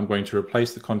do that, I'm going to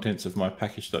replace the contents of my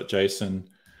package.json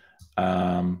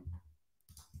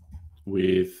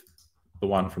with the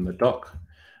one from the doc,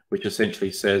 which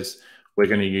essentially says we're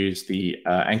going to use the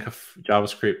Anchor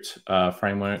JavaScript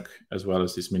framework, as well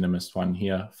as this minimalist one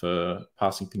here for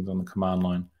passing things on the command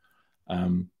line.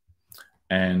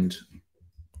 And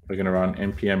we're going to run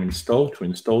npm install to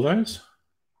install those.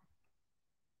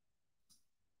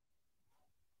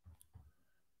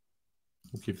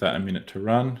 We'll give that a minute to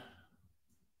run.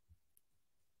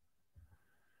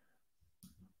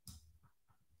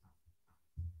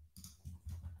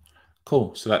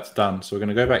 Cool, so that's done. So we're going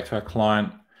to go back to our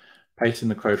client, paste in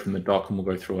the code from the doc, and we'll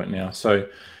go through it now. So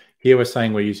here we're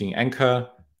saying we're using Anchor.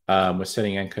 We're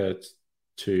setting Anchor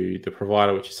to the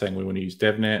provider, which is saying we want to use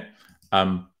DevNet.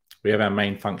 We have our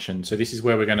main function. So this is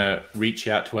where we're going to reach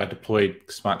out to our deployed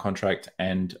smart contract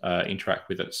and interact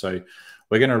with it. So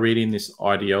we're going to read in this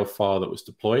IDL file that was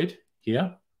deployed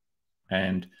here.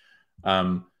 And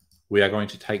we are going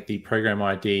to take the program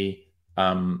ID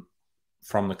from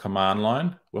the command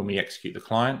line when we execute the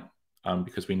client,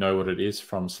 because we know what it is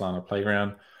from Solana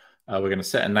Playground. We're going to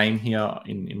set a name here.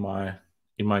 In my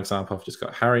example, I've just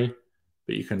got Harry,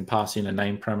 but you can pass in a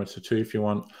name parameter too if you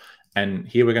want. And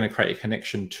here we're going to create a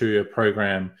connection to a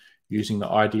program using the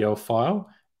IDL file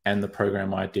and the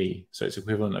program ID. So it's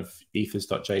equivalent of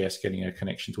ethers.js getting a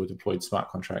connection to a deployed smart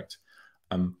contract.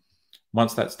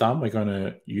 Once that's done, we're going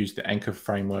to use the Anchor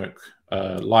framework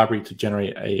library to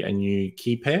generate a new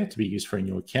key pair to be used for a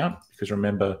new account. Because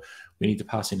remember, we need to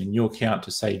pass in a new account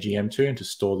to say GM to and to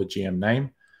store the GM name.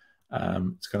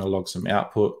 It's going to log some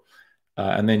output.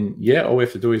 And then, yeah, all we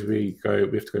have to do is we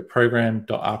have to go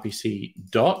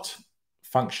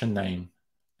program.rpc.function name.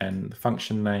 And the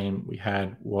function name we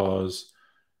had was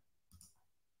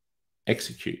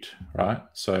execute, right?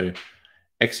 So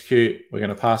execute, we're going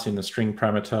to pass in the string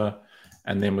parameter,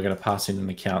 and then we're going to pass in an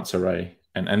accounts array.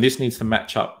 And this needs to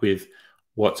match up with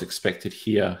what's expected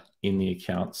here in the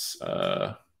accounts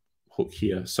hook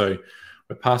here. So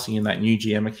we're passing in that new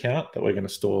GM account that we're going to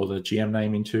store the GM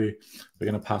name into. We're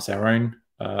going to pass our own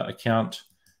account,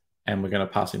 and we're going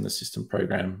to pass in the system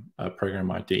program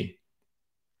ID.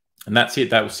 And that's it.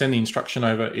 That will send the instruction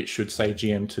over. It should say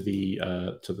GM to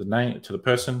the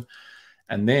person.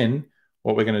 And then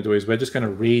what we're going to do is we're just going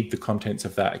to read the contents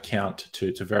of that account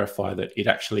to verify that it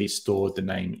actually stored the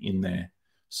name in there.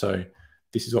 So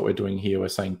this is what we're doing here. We're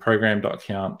saying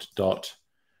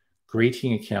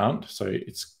program.account.greeting account. So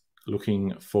it's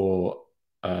looking for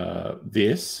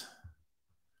this,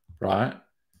 right?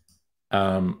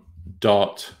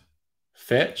 Dot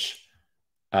fetch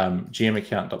GM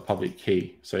account.public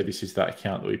key. So this is that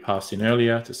account that we passed in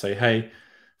earlier to say, hey,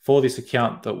 for this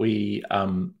account that we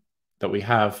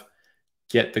have,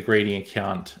 get the greeting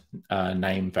account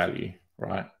name value,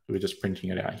 right? We're just printing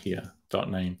it out here,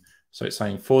 .name. So it's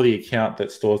saying for the account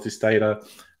that stores this data,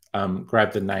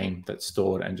 grab the name that's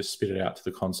stored and just spit it out to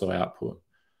the console output.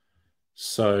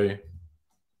 So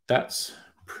that's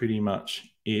pretty much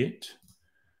it.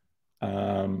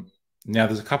 Now,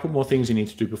 there's a couple more things you need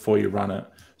to do before you run it.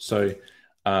 So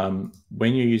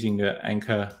when you're using the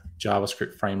Anchor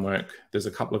JavaScript framework, there's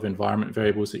a couple of environment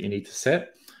variables that you need to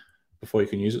set before you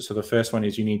can use it. So the first one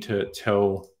is you need to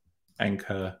tell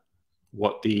Anchor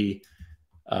what the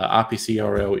RPC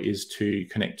URL is to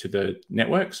connect to the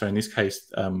network. So in this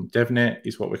case, DevNet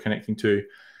is what we're connecting to.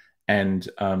 And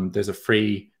there's a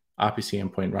free RPC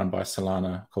endpoint run by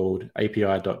Solana called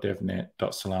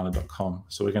api.devnet.solana.com.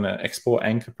 So we're going to export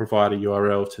Anchor provider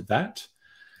URL to that.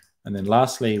 And then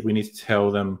lastly, we need to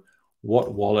tell them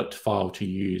what wallet file to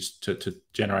use to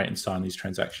generate and sign these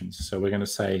transactions. So we're going to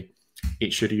say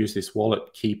it should use this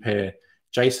wallet key pair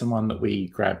JSON one that we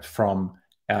grabbed from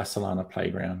our Solana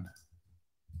playground.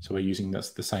 So we're using the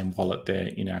same wallet there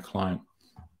in our client.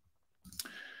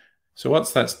 So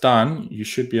once that's done, you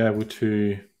should be able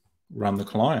to run the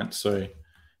client. So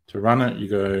to run it, you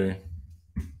go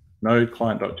node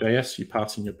client.js, you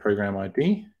pass in your program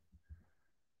ID,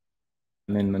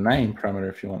 and then the name parameter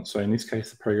if you want. So in this case,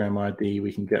 the program ID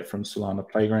we can get from Solana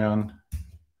Playground.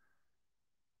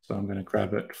 So I'm going to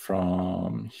grab it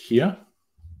from here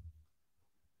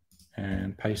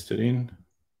and paste it in,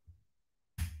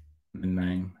 and the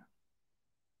name.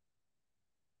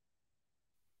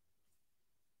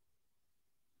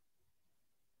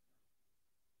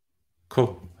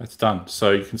 Cool, that's done.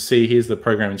 So you can see here's the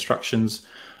program instructions.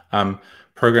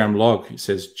 Program log, it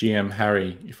says GM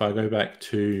Harry. If I go back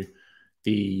to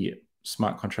the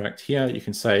smart contract here, you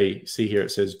can see here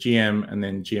it says GM and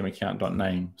then GM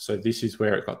account.name. So this is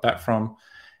where it got that from.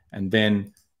 And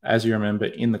then as you remember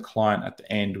in the client at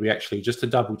the end, we actually, just to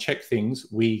double check things,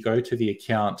 we go to the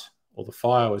account or the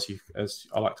file as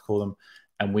I like to call them,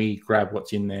 and we grab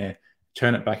what's in there,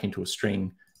 turn it back into a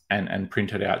string, and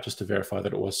print it out just to verify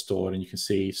that it was stored. And you can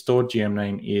see stored GM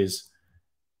name is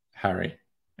Harry.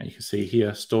 And you can see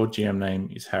here, stored GM name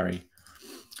is Harry.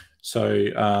 So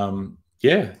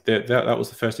yeah, that was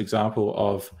the first example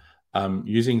of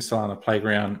using Solana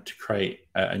Playground to create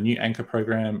a new Anchor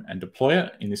program and deploy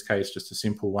it. In this case, just a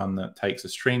simple one that takes a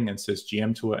string and says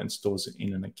GM to it and stores it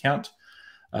in an account.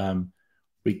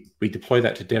 We deploy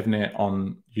that to DevNet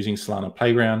on using Solana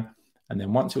Playground. And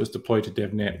then once it was deployed to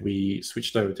DevNet, we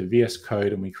switched over to VS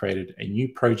Code and we created a new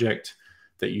project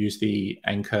that used the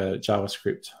Anchor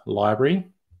JavaScript library.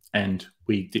 And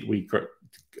we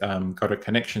got a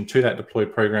connection to that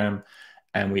deployed program,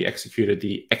 and we executed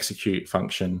the execute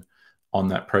function on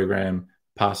that program,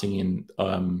 passing in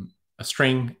a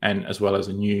string and as well as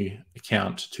a new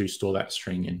account to store that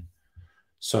string in.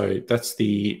 So that's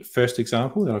the first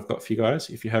example that I've got for you guys.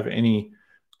 If you have any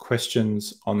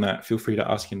questions on that, feel free to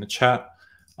ask in the chat.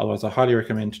 Otherwise, I highly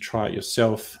recommend to try it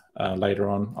yourself later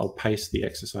on. I'll paste the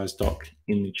exercise doc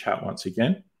in the chat once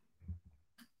again.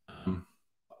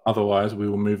 Otherwise, we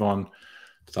will move on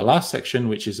to the last section,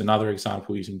 which is another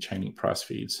example using Chainlink price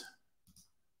feeds.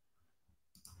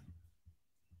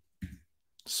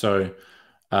 So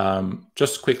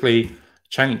just quickly,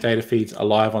 Chainlink data feeds are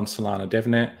live on Solana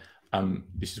DevNet.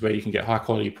 This is where you can get high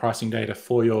quality pricing data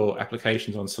for your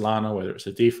applications on Solana, whether it's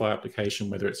a DeFi application,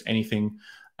 whether it's anything.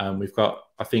 We've got,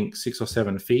 I think, 6 or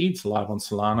 7 feeds live on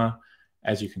Solana,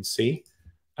 as you can see.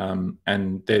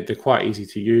 And they're quite easy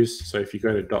to use. So if you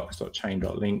go to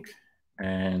docs.chain.link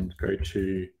and go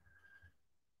to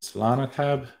Solana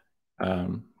tab,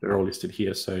 they're all listed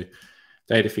here. So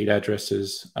data feed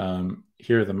addresses,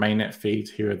 here are the mainnet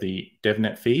feeds, here are the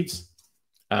DevNet feeds.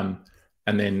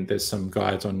 And then there's some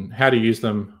guides on how to use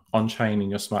them on-chain in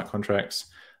your smart contracts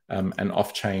and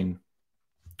off-chain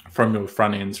from your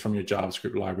front ends, from your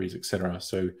JavaScript libraries, etc.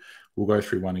 So we'll go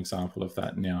through one example of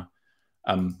that now.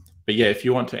 But yeah, if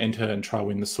you want to enter and try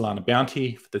win the Solana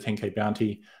bounty, the 10K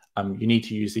bounty, you need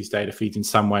to use these data feeds in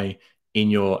some way in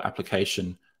your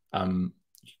application. You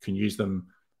can use them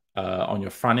on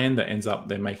your front end that ends up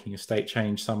they're making a state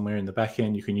change somewhere in the back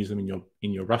end. You can use them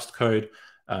in your Rust code.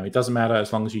 It doesn't matter,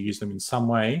 as long as you use them in some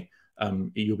way,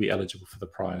 you'll be eligible for the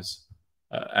prize.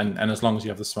 And as long as you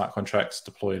have the smart contracts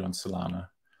deployed on Solana.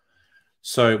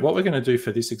 So what we're going to do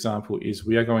for this example is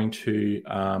we are going to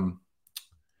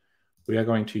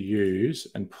use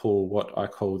and pull what I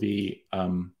call the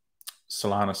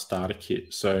Solana starter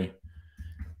kit. So if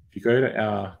you go to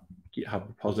our GitHub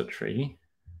repository,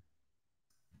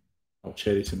 I'll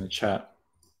share this in the chat.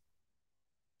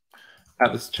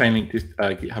 At this Chainlink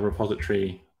GitHub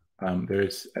repository, there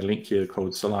is a link here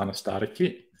called Solana Starter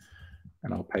Kit,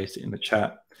 and I'll paste it in the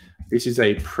chat. This is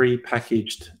a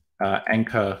pre-packaged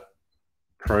Anchor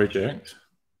project.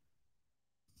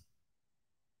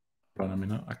 Hold on a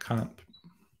minute, I can't.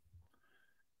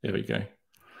 There we go.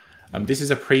 This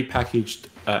is a pre-packaged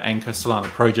Anchor Solana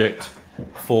project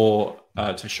for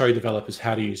to show developers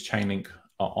how to use Chainlink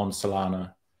on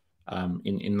Solana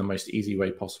in the most easy way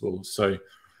possible. So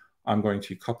I'm going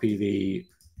to copy the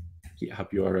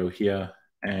GitHub URL here,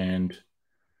 and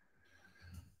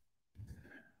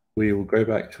we will go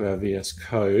back to our VS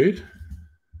Code,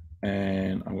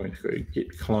 and I'm going to go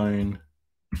git clone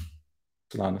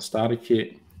Solana starter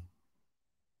kit.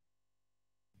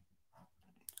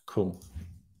 Cool.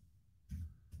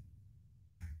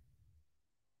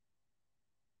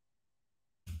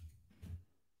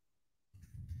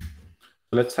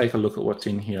 Let's take a look at what's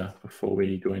in here before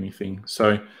we do anything.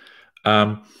 So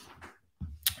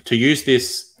to use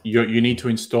this, you need to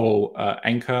install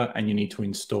Anchor, and you need to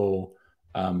install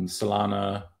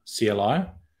Solana CLI.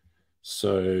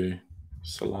 So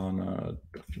Solana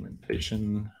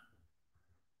documentation.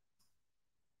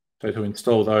 So to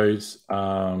install those,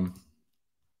 I'll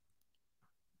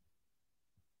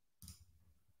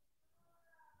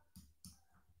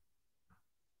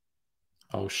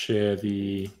share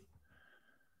the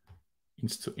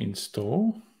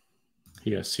install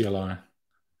here, CLI.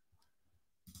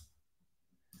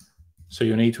 So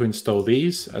you'll need to install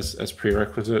these as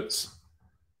prerequisites.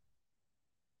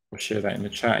 I'll share that in the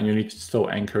chat, and you'll need to install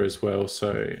Anchor as well.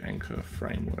 So Anchor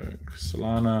framework,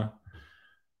 Solana.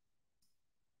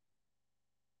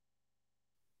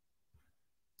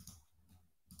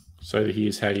 So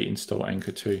here's how you install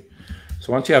Anchor too.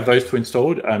 So once you have those two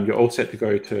installed, you're all set to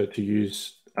go to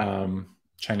use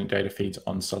Chainlink data feeds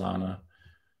on Solana.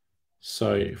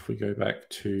 So if we go back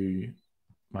to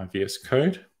my VS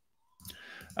Code,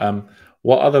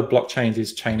 what other blockchains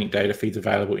is Chainlink data feeds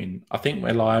available in? I think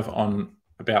we're live on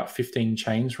about 15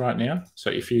 chains right now. So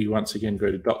if you once again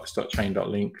go to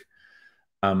docs.chain.link,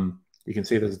 you can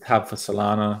see there's a tab for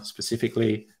Solana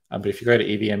specifically. But if you go to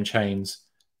EVM chains,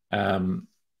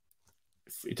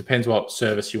 it depends what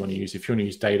service you want to use. If you want to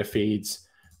use data feeds,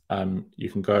 you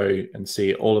can go and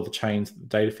see all of the chains that the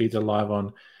data feeds are live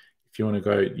on. If you want to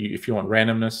go, if you want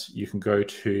randomness, you can go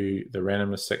to the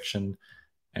randomness section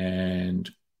and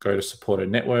go to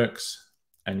supported networks,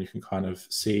 and you can kind of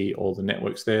see all the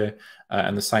networks there.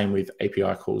 And the same with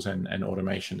API calls and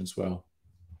automation as well.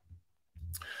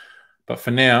 But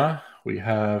for now, we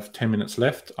have 10 minutes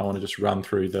left. I want to just run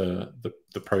through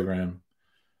the program.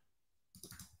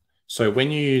 So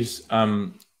when you use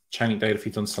Chainlink data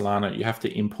feeds on Solana, you have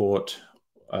to import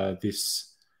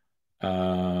this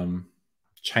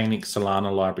Chainlink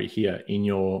Solana library here in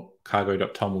your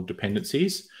cargo.toml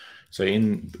dependencies. So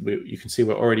you can see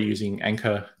we're already using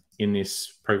Anchor in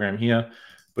this program here,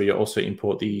 but you also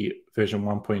import the version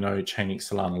 1.0 Chainlink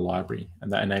Solana library,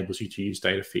 and that enables you to use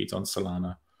data feeds on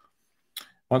Solana.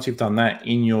 Once you've done that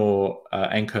in your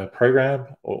Anchor program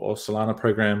or Solana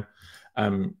program,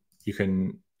 you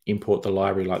can import the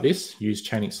library like this, use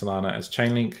Chainlink Solana as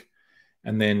Chainlink,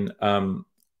 and then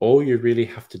all you really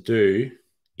have to do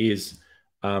is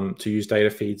to use data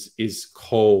feeds is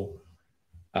call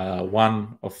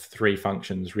one of three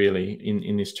functions really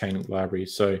in this Chainlink library.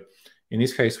 So in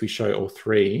this case, we show all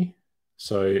three.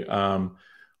 So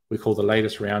we call the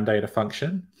latest round data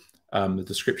function, the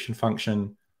description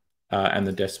function, and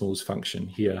the decimals function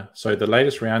here. So the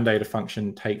latest round data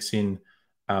function takes in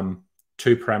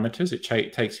two parameters. It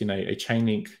takes in a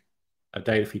Chainlink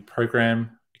data feed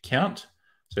program account.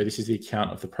 So this is the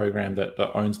account of the program that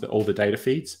owns all the data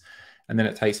feeds. And then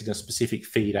it takes in a specific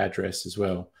feed address as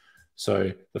well.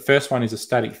 So the first one is a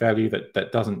static value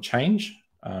that doesn't change.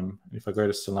 If I go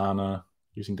to Solana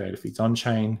using data feeds on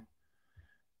chain,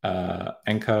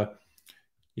 Anchor,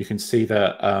 you can see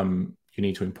that you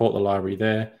need to import the library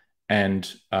there. And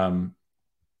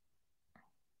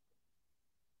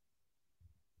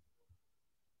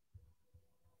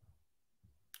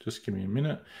just give me a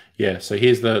minute. Yeah, so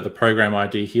here's the program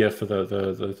ID here for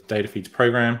the data feeds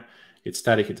program. It's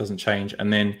static, it doesn't change.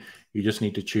 And then you just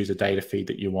need to choose a data feed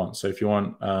that you want. So if you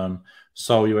want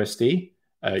Sol USD,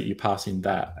 you pass in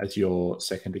that as your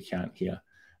second account here.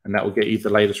 And that will get you the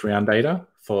latest round data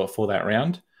for that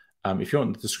round. If you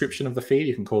want the description of the feed,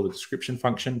 you can call the description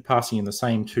function, passing in the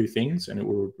same two things, and it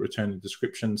will return the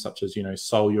description such as,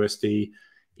 Sol USD,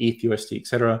 ETH USD,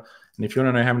 etc. And if you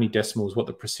want to know how many decimals, what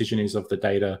the precision is of the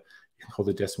data, you can call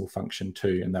the decimal function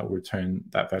too, and that will return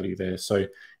that value there. So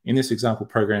in this example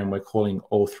program, we're calling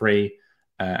all three,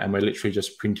 and we're literally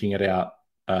just printing it out,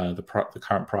 the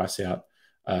current price out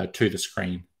to the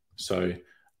screen. So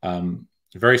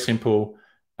very simple.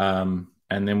 And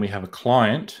then we have a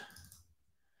client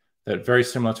that, very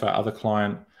similar to our other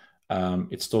client,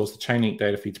 it stores the Chainlink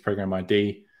data feeds program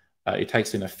ID. It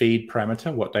takes in a feed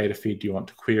parameter. What data feed do you want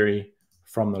to query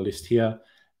from the list here?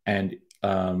 And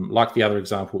like the other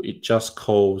example, it just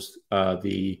calls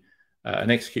an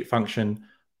execute function,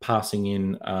 passing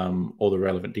in all the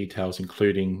relevant details,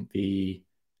 including the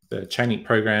Chainlink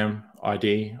program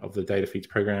ID of the data feeds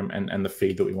program and the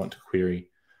feed that we want to query.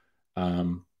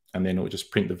 And then it will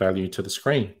just print the value to the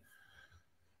screen.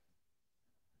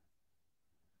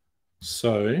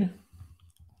 So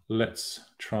let's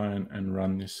try and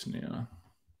run this now.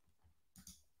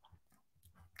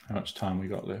 How much time we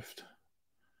got left?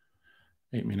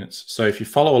 8 minutes. So if you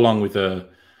follow along with the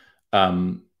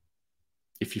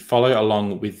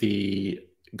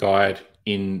guide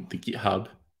in the GitHub,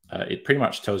 it pretty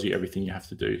much tells you everything you have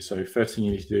to do. So first thing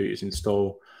you need to do is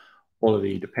install all of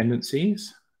the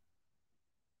dependencies.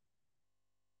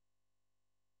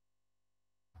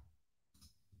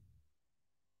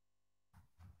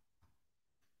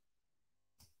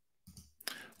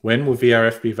 When will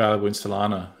VRF be available in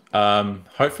Solana?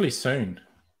 Hopefully soon.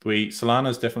 Solana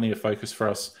is definitely a focus for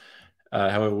us.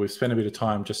 However, we've spent a bit of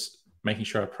time just making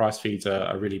sure our price feeds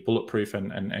are really bulletproof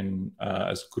and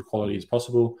as good quality as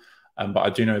possible. But I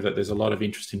do know that there's a lot of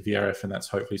interest in VRF, and that's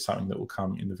hopefully something that will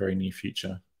come in the very near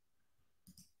future.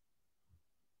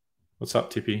 What's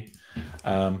up, Tippy?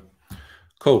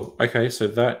 Cool. Okay, so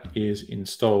that is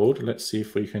installed. Let's see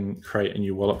if we can create a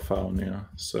new wallet file now.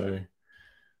 So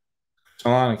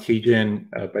Solana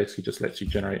Keygen basically just lets you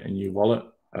generate a new wallet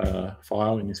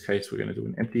file. In this case, we're going to do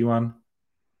an empty one.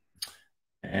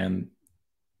 And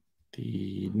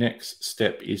the next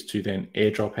step is to then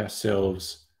airdrop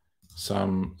ourselves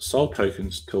some Sol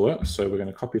tokens to it. So we're going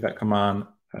to copy that command,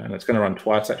 and it's going to run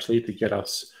twice actually to get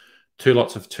us 2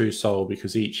 lots of 2 Sol,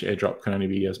 because each airdrop can only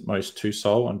be at most 2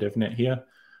 Sol on DevNet here.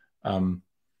 But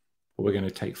we're going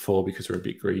to take 4 because we're a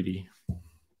bit greedy.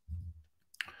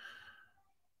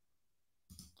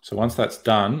 So once that's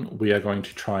done, we are going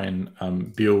to try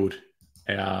and build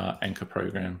our Anchor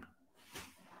program.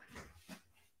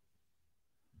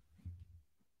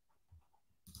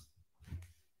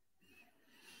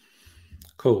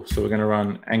 Cool. So we're going to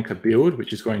run Anchor build,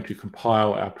 which is going to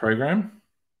compile our program.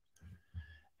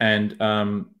 And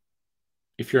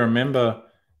if you remember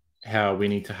how we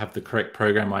need to have the correct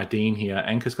program ID in here,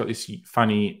 Anchor's got this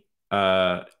funny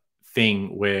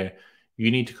thing where you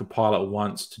need to compile it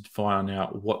once to find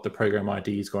out what the program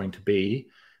ID is going to be.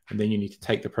 And then you need to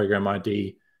take the program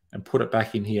ID and put it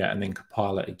back in here and then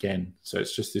compile it again. So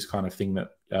it's just this kind of thing that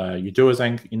you do as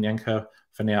in Anchor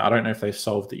for now. I don't know if they've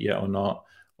solved it yet or not,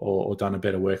 or done a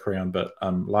better workaround, but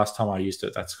last time I used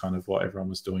it, that's kind of what everyone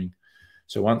was doing.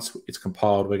 So once it's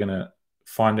compiled, we're going to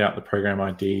find out the program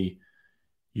ID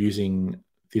using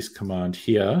this command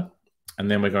here, and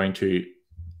then we're going to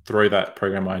throw that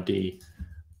program ID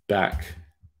back.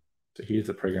 So here's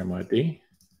the program ID.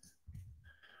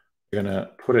 We're going to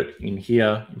put it in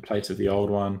here in place of the old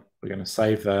one. We're going to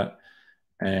save that,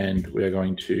 and we're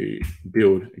going to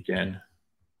build again.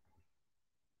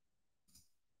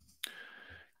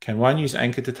 Can one use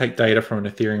Anchor to take data from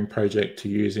an Ethereum project to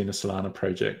use in a Solana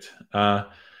project? No,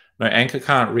 Anchor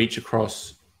can't reach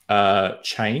across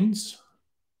chains.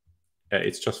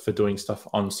 It's just for doing stuff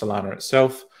on Solana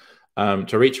itself.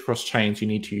 To reach across chains, you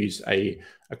need to use a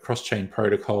cross-chain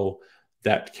protocol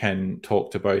that can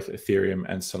talk to both Ethereum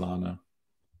and Solana,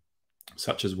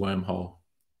 such as Wormhole.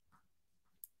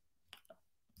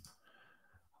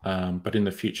 But in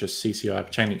the future,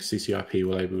 Chainlink CCIP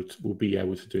will be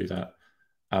able to do that.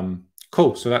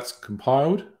 Cool. So that's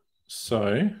compiled.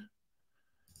 So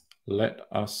let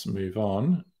us move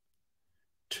on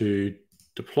to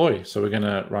deploy. So we're going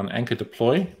to run Anchor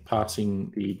deploy,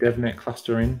 passing the DevNet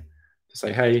cluster in to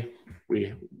say, hey,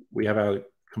 we have our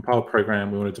compiled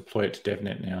program. We want to deploy it to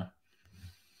DevNet now.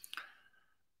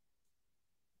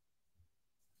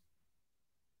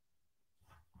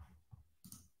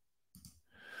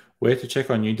 Where to check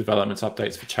on new developments,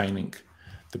 updates for Chainlink.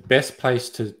 The best place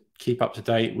to keep up to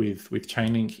date with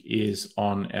Chainlink is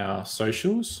on our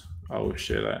socials. I will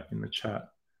share that in the chat.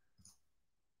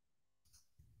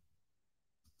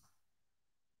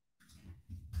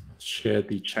 Share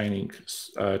the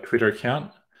Chainlink Twitter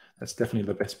account. That's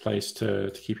definitely the best place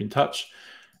to keep in touch.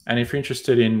 And if you're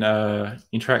interested in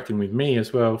interacting with me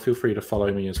as well, feel free to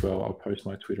follow me as well. I'll post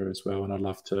my Twitter as well, and I'd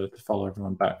love to follow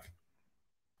everyone back.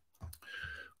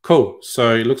 Cool.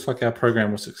 So it looks like our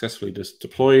program was successfully just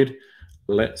deployed.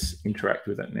 Let's interact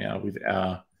with it now with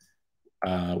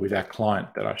our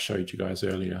client that I showed you guys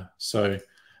earlier. So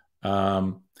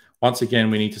once again,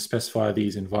 we need to specify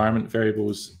these environment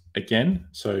variables again.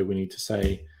 So we need to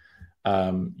say,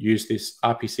 use this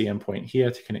RPC endpoint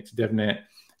here to connect to DevNet.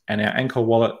 And our Anchor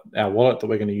wallet, our wallet that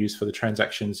we're going to use for the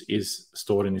transactions, is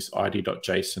stored in this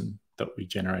id.json that we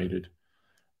generated.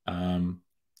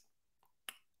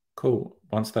 Cool.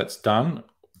 Once that's done,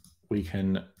 we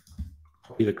can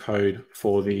copy the code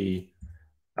for the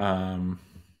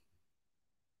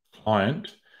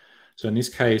client. So in this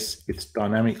case, it's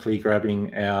dynamically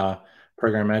grabbing our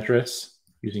program address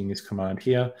using this command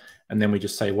here. And then we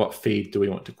just say, what feed do we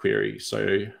want to query?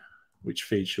 So which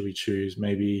feed should we choose?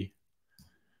 Maybe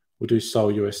we'll do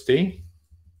Sol USD.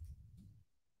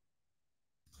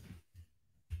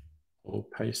 We'll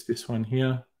paste this one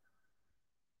here.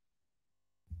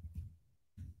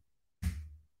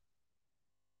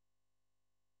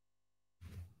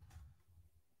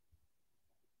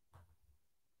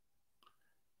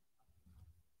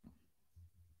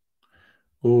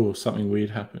 Oh, something weird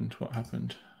happened. What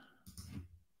happened?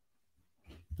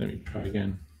 Let me try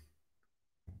again.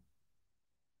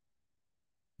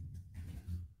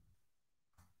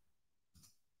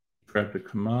 Grab the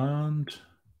command.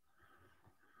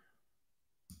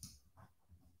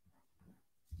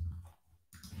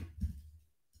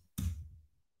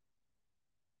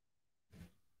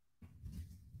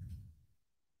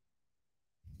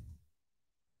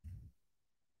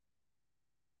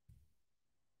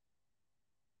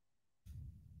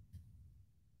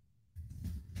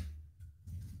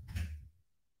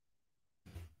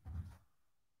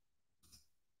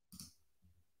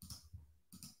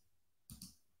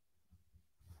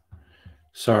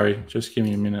 Sorry, just give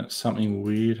me a minute. Something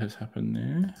weird has happened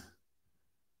there.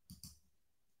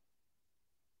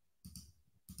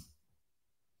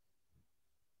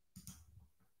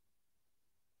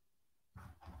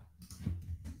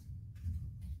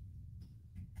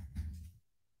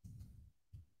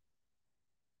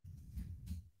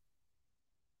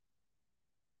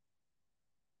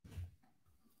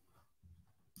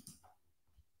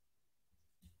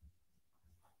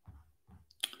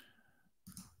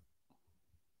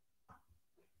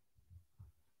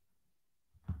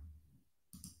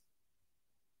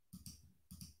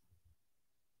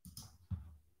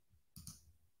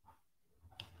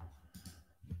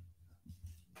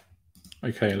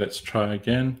 Okay, let's try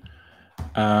again.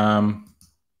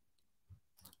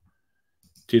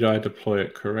 Did I deploy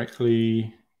it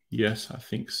correctly? Yes, I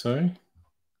think so.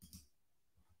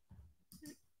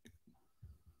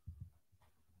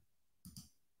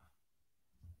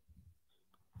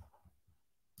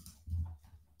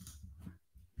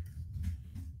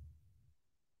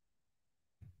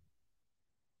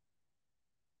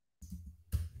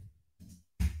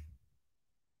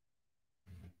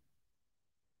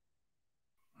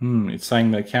 It's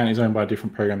saying the account is owned by a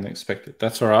different program than expected.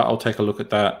 That's all right. I'll take a look at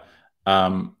that.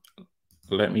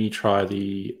 Let me try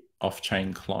the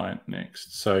off-chain client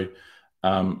next. So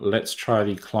let's try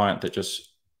the client that just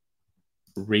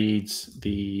reads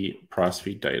the price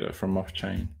feed data from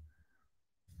off-chain.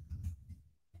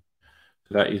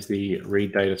 So that is the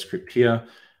read data script here.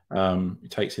 It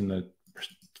takes in the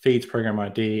feeds program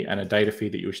ID and a data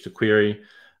feed that you wish to query.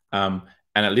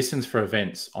 and it listens for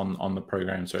events on the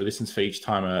program. So it listens for each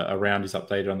time a round is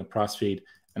updated on the price feed,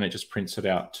 and it just prints it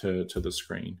out to the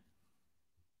screen.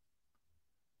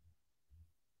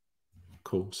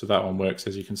 Cool. So that one works.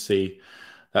 As you can see,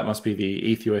 that must be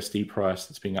the ETHUSD price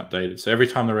that's being updated. So every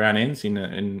time the round ends,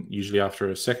 in usually after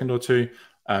a second or two,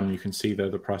 you can see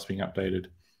the price being updated.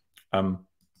 I'm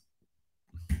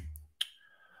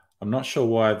not sure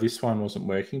why this one wasn't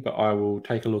working, but I will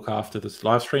take a look after this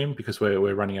live stream because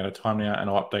we're running out of time now, and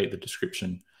I'll update the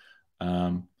description.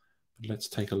 Let's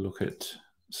take a look at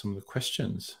some of the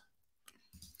questions.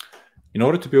 In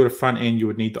order to build a front end, you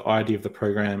would need the ID of the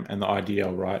program and the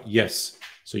IDL, right? Yes.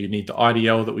 So you need the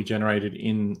IDL that we generated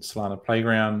in Solana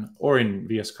Playground or in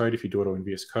VS Code if you do it all in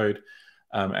VS Code.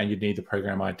 And you'd need the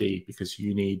program ID because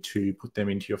you need to put them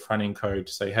into your front end code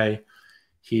to say, hey,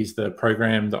 here's the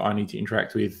program that I need to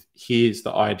interact with. Here's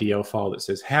the IDL file that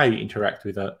says how you interact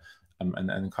with it.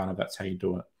 And kind of that's how you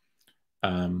do it.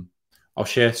 I'll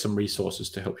share some resources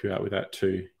to help you out with that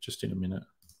too, just in a minute.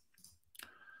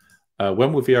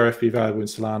 When will VRF be available in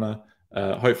Solana?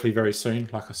 Hopefully very soon.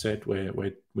 Like I said,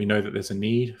 we know that there's a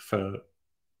need for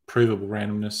provable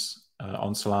randomness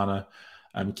on Solana.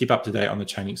 Keep up to date on the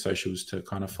Chainlink socials to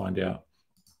kind of find out.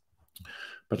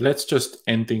 But let's just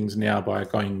end things now by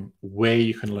going where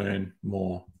you can learn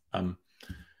more.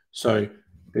 So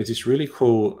there's this really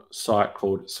cool site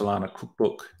called Solana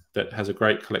Cookbook that has a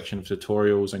great collection of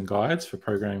tutorials and guides for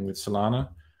programming with Solana.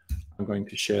 I'm going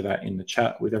to share that in the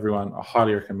chat with everyone. I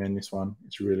highly recommend this one.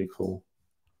 It's really cool.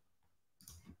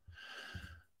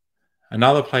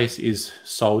 Another place is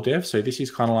SolDev. So this is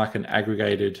kind of like an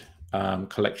aggregated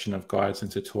collection of guides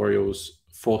and tutorials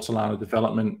for Solana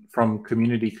development from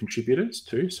community contributors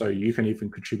too. So you can even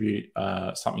contribute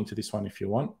something to this one if you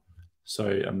want. So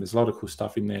there's a lot of cool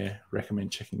stuff in there.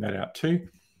 Recommend checking that out too.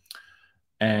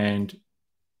 And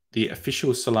the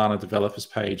official Solana developers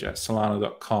page at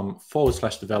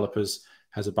solana.com/developers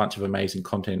has a bunch of amazing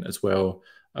content as well,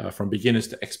 from beginners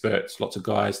to experts, lots of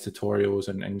guides, tutorials,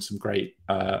 and some great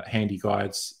handy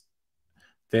guides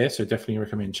there. So definitely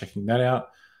recommend checking that out.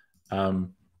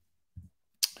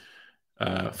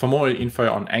 For more info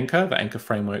on Anchor, the Anchor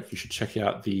framework, you should check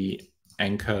out the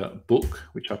Anchor book,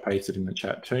 which I pasted in the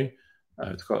chat too.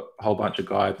 It's got a whole bunch of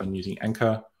guides on using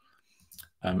Anchor.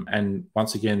 And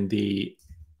once again, the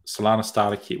Solana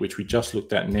starter kit, which we just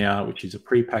looked at now, which is a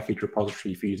pre-packaged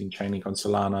repository for using Chainlink on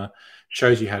Solana,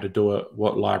 shows you how to do it,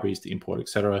 what libraries to import,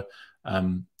 etc.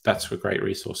 That's a great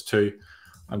resource too.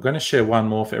 I'm going to share one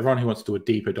more for everyone who wants to do a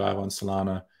deeper dive on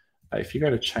Solana. If you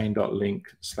go to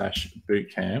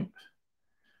chain.link/bootcamp,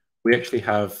 we actually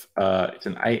have it's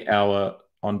an 8-hour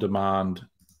on-demand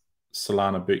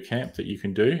Solana bootcamp that you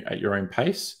can do at your own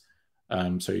pace.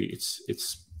 So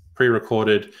it's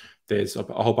pre-recorded. There's a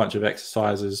whole bunch of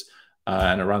exercises,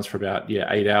 and it runs for about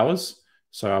 8 hours.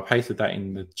 So I pasted that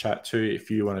in the chat too.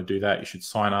 If you want to do that, you should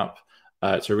sign up.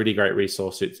 It's a really great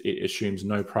resource. It assumes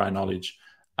no prior knowledge,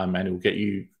 and it will get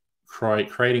you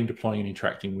creating, deploying, and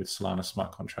interacting with Solana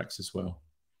smart contracts as well.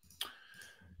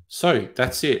 So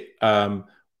that's it.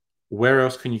 Where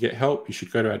else can you get help? You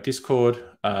should go to our Discord,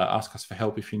 ask us for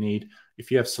help if you need.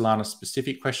 If you have Solana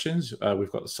specific questions,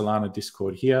 we've got the Solana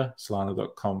Discord here,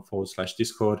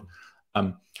 solana.com/Discord.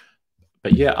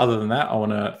 But yeah, other than that, I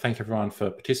want to thank everyone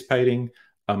for participating.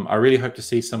 I really hope to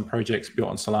see some projects built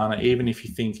on Solana, even if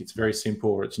you think it's very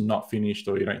simple or it's not finished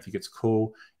or you don't think it's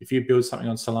cool. If you build something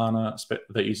on Solana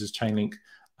that uses Chainlink,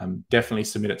 definitely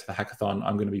submit it to the hackathon.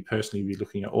 I'm going to be personally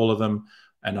looking at all of them,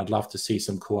 and I'd love to see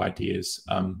some cool ideas.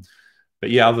 But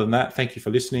yeah, other than that, thank you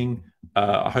for listening.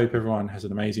 I hope everyone has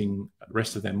an amazing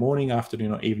rest of their morning,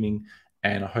 afternoon, or evening.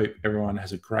 And I hope everyone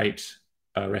has a great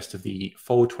rest of the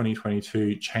fall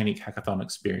 2022 Chainlink Hackathon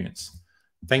experience.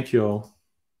 Thank you all.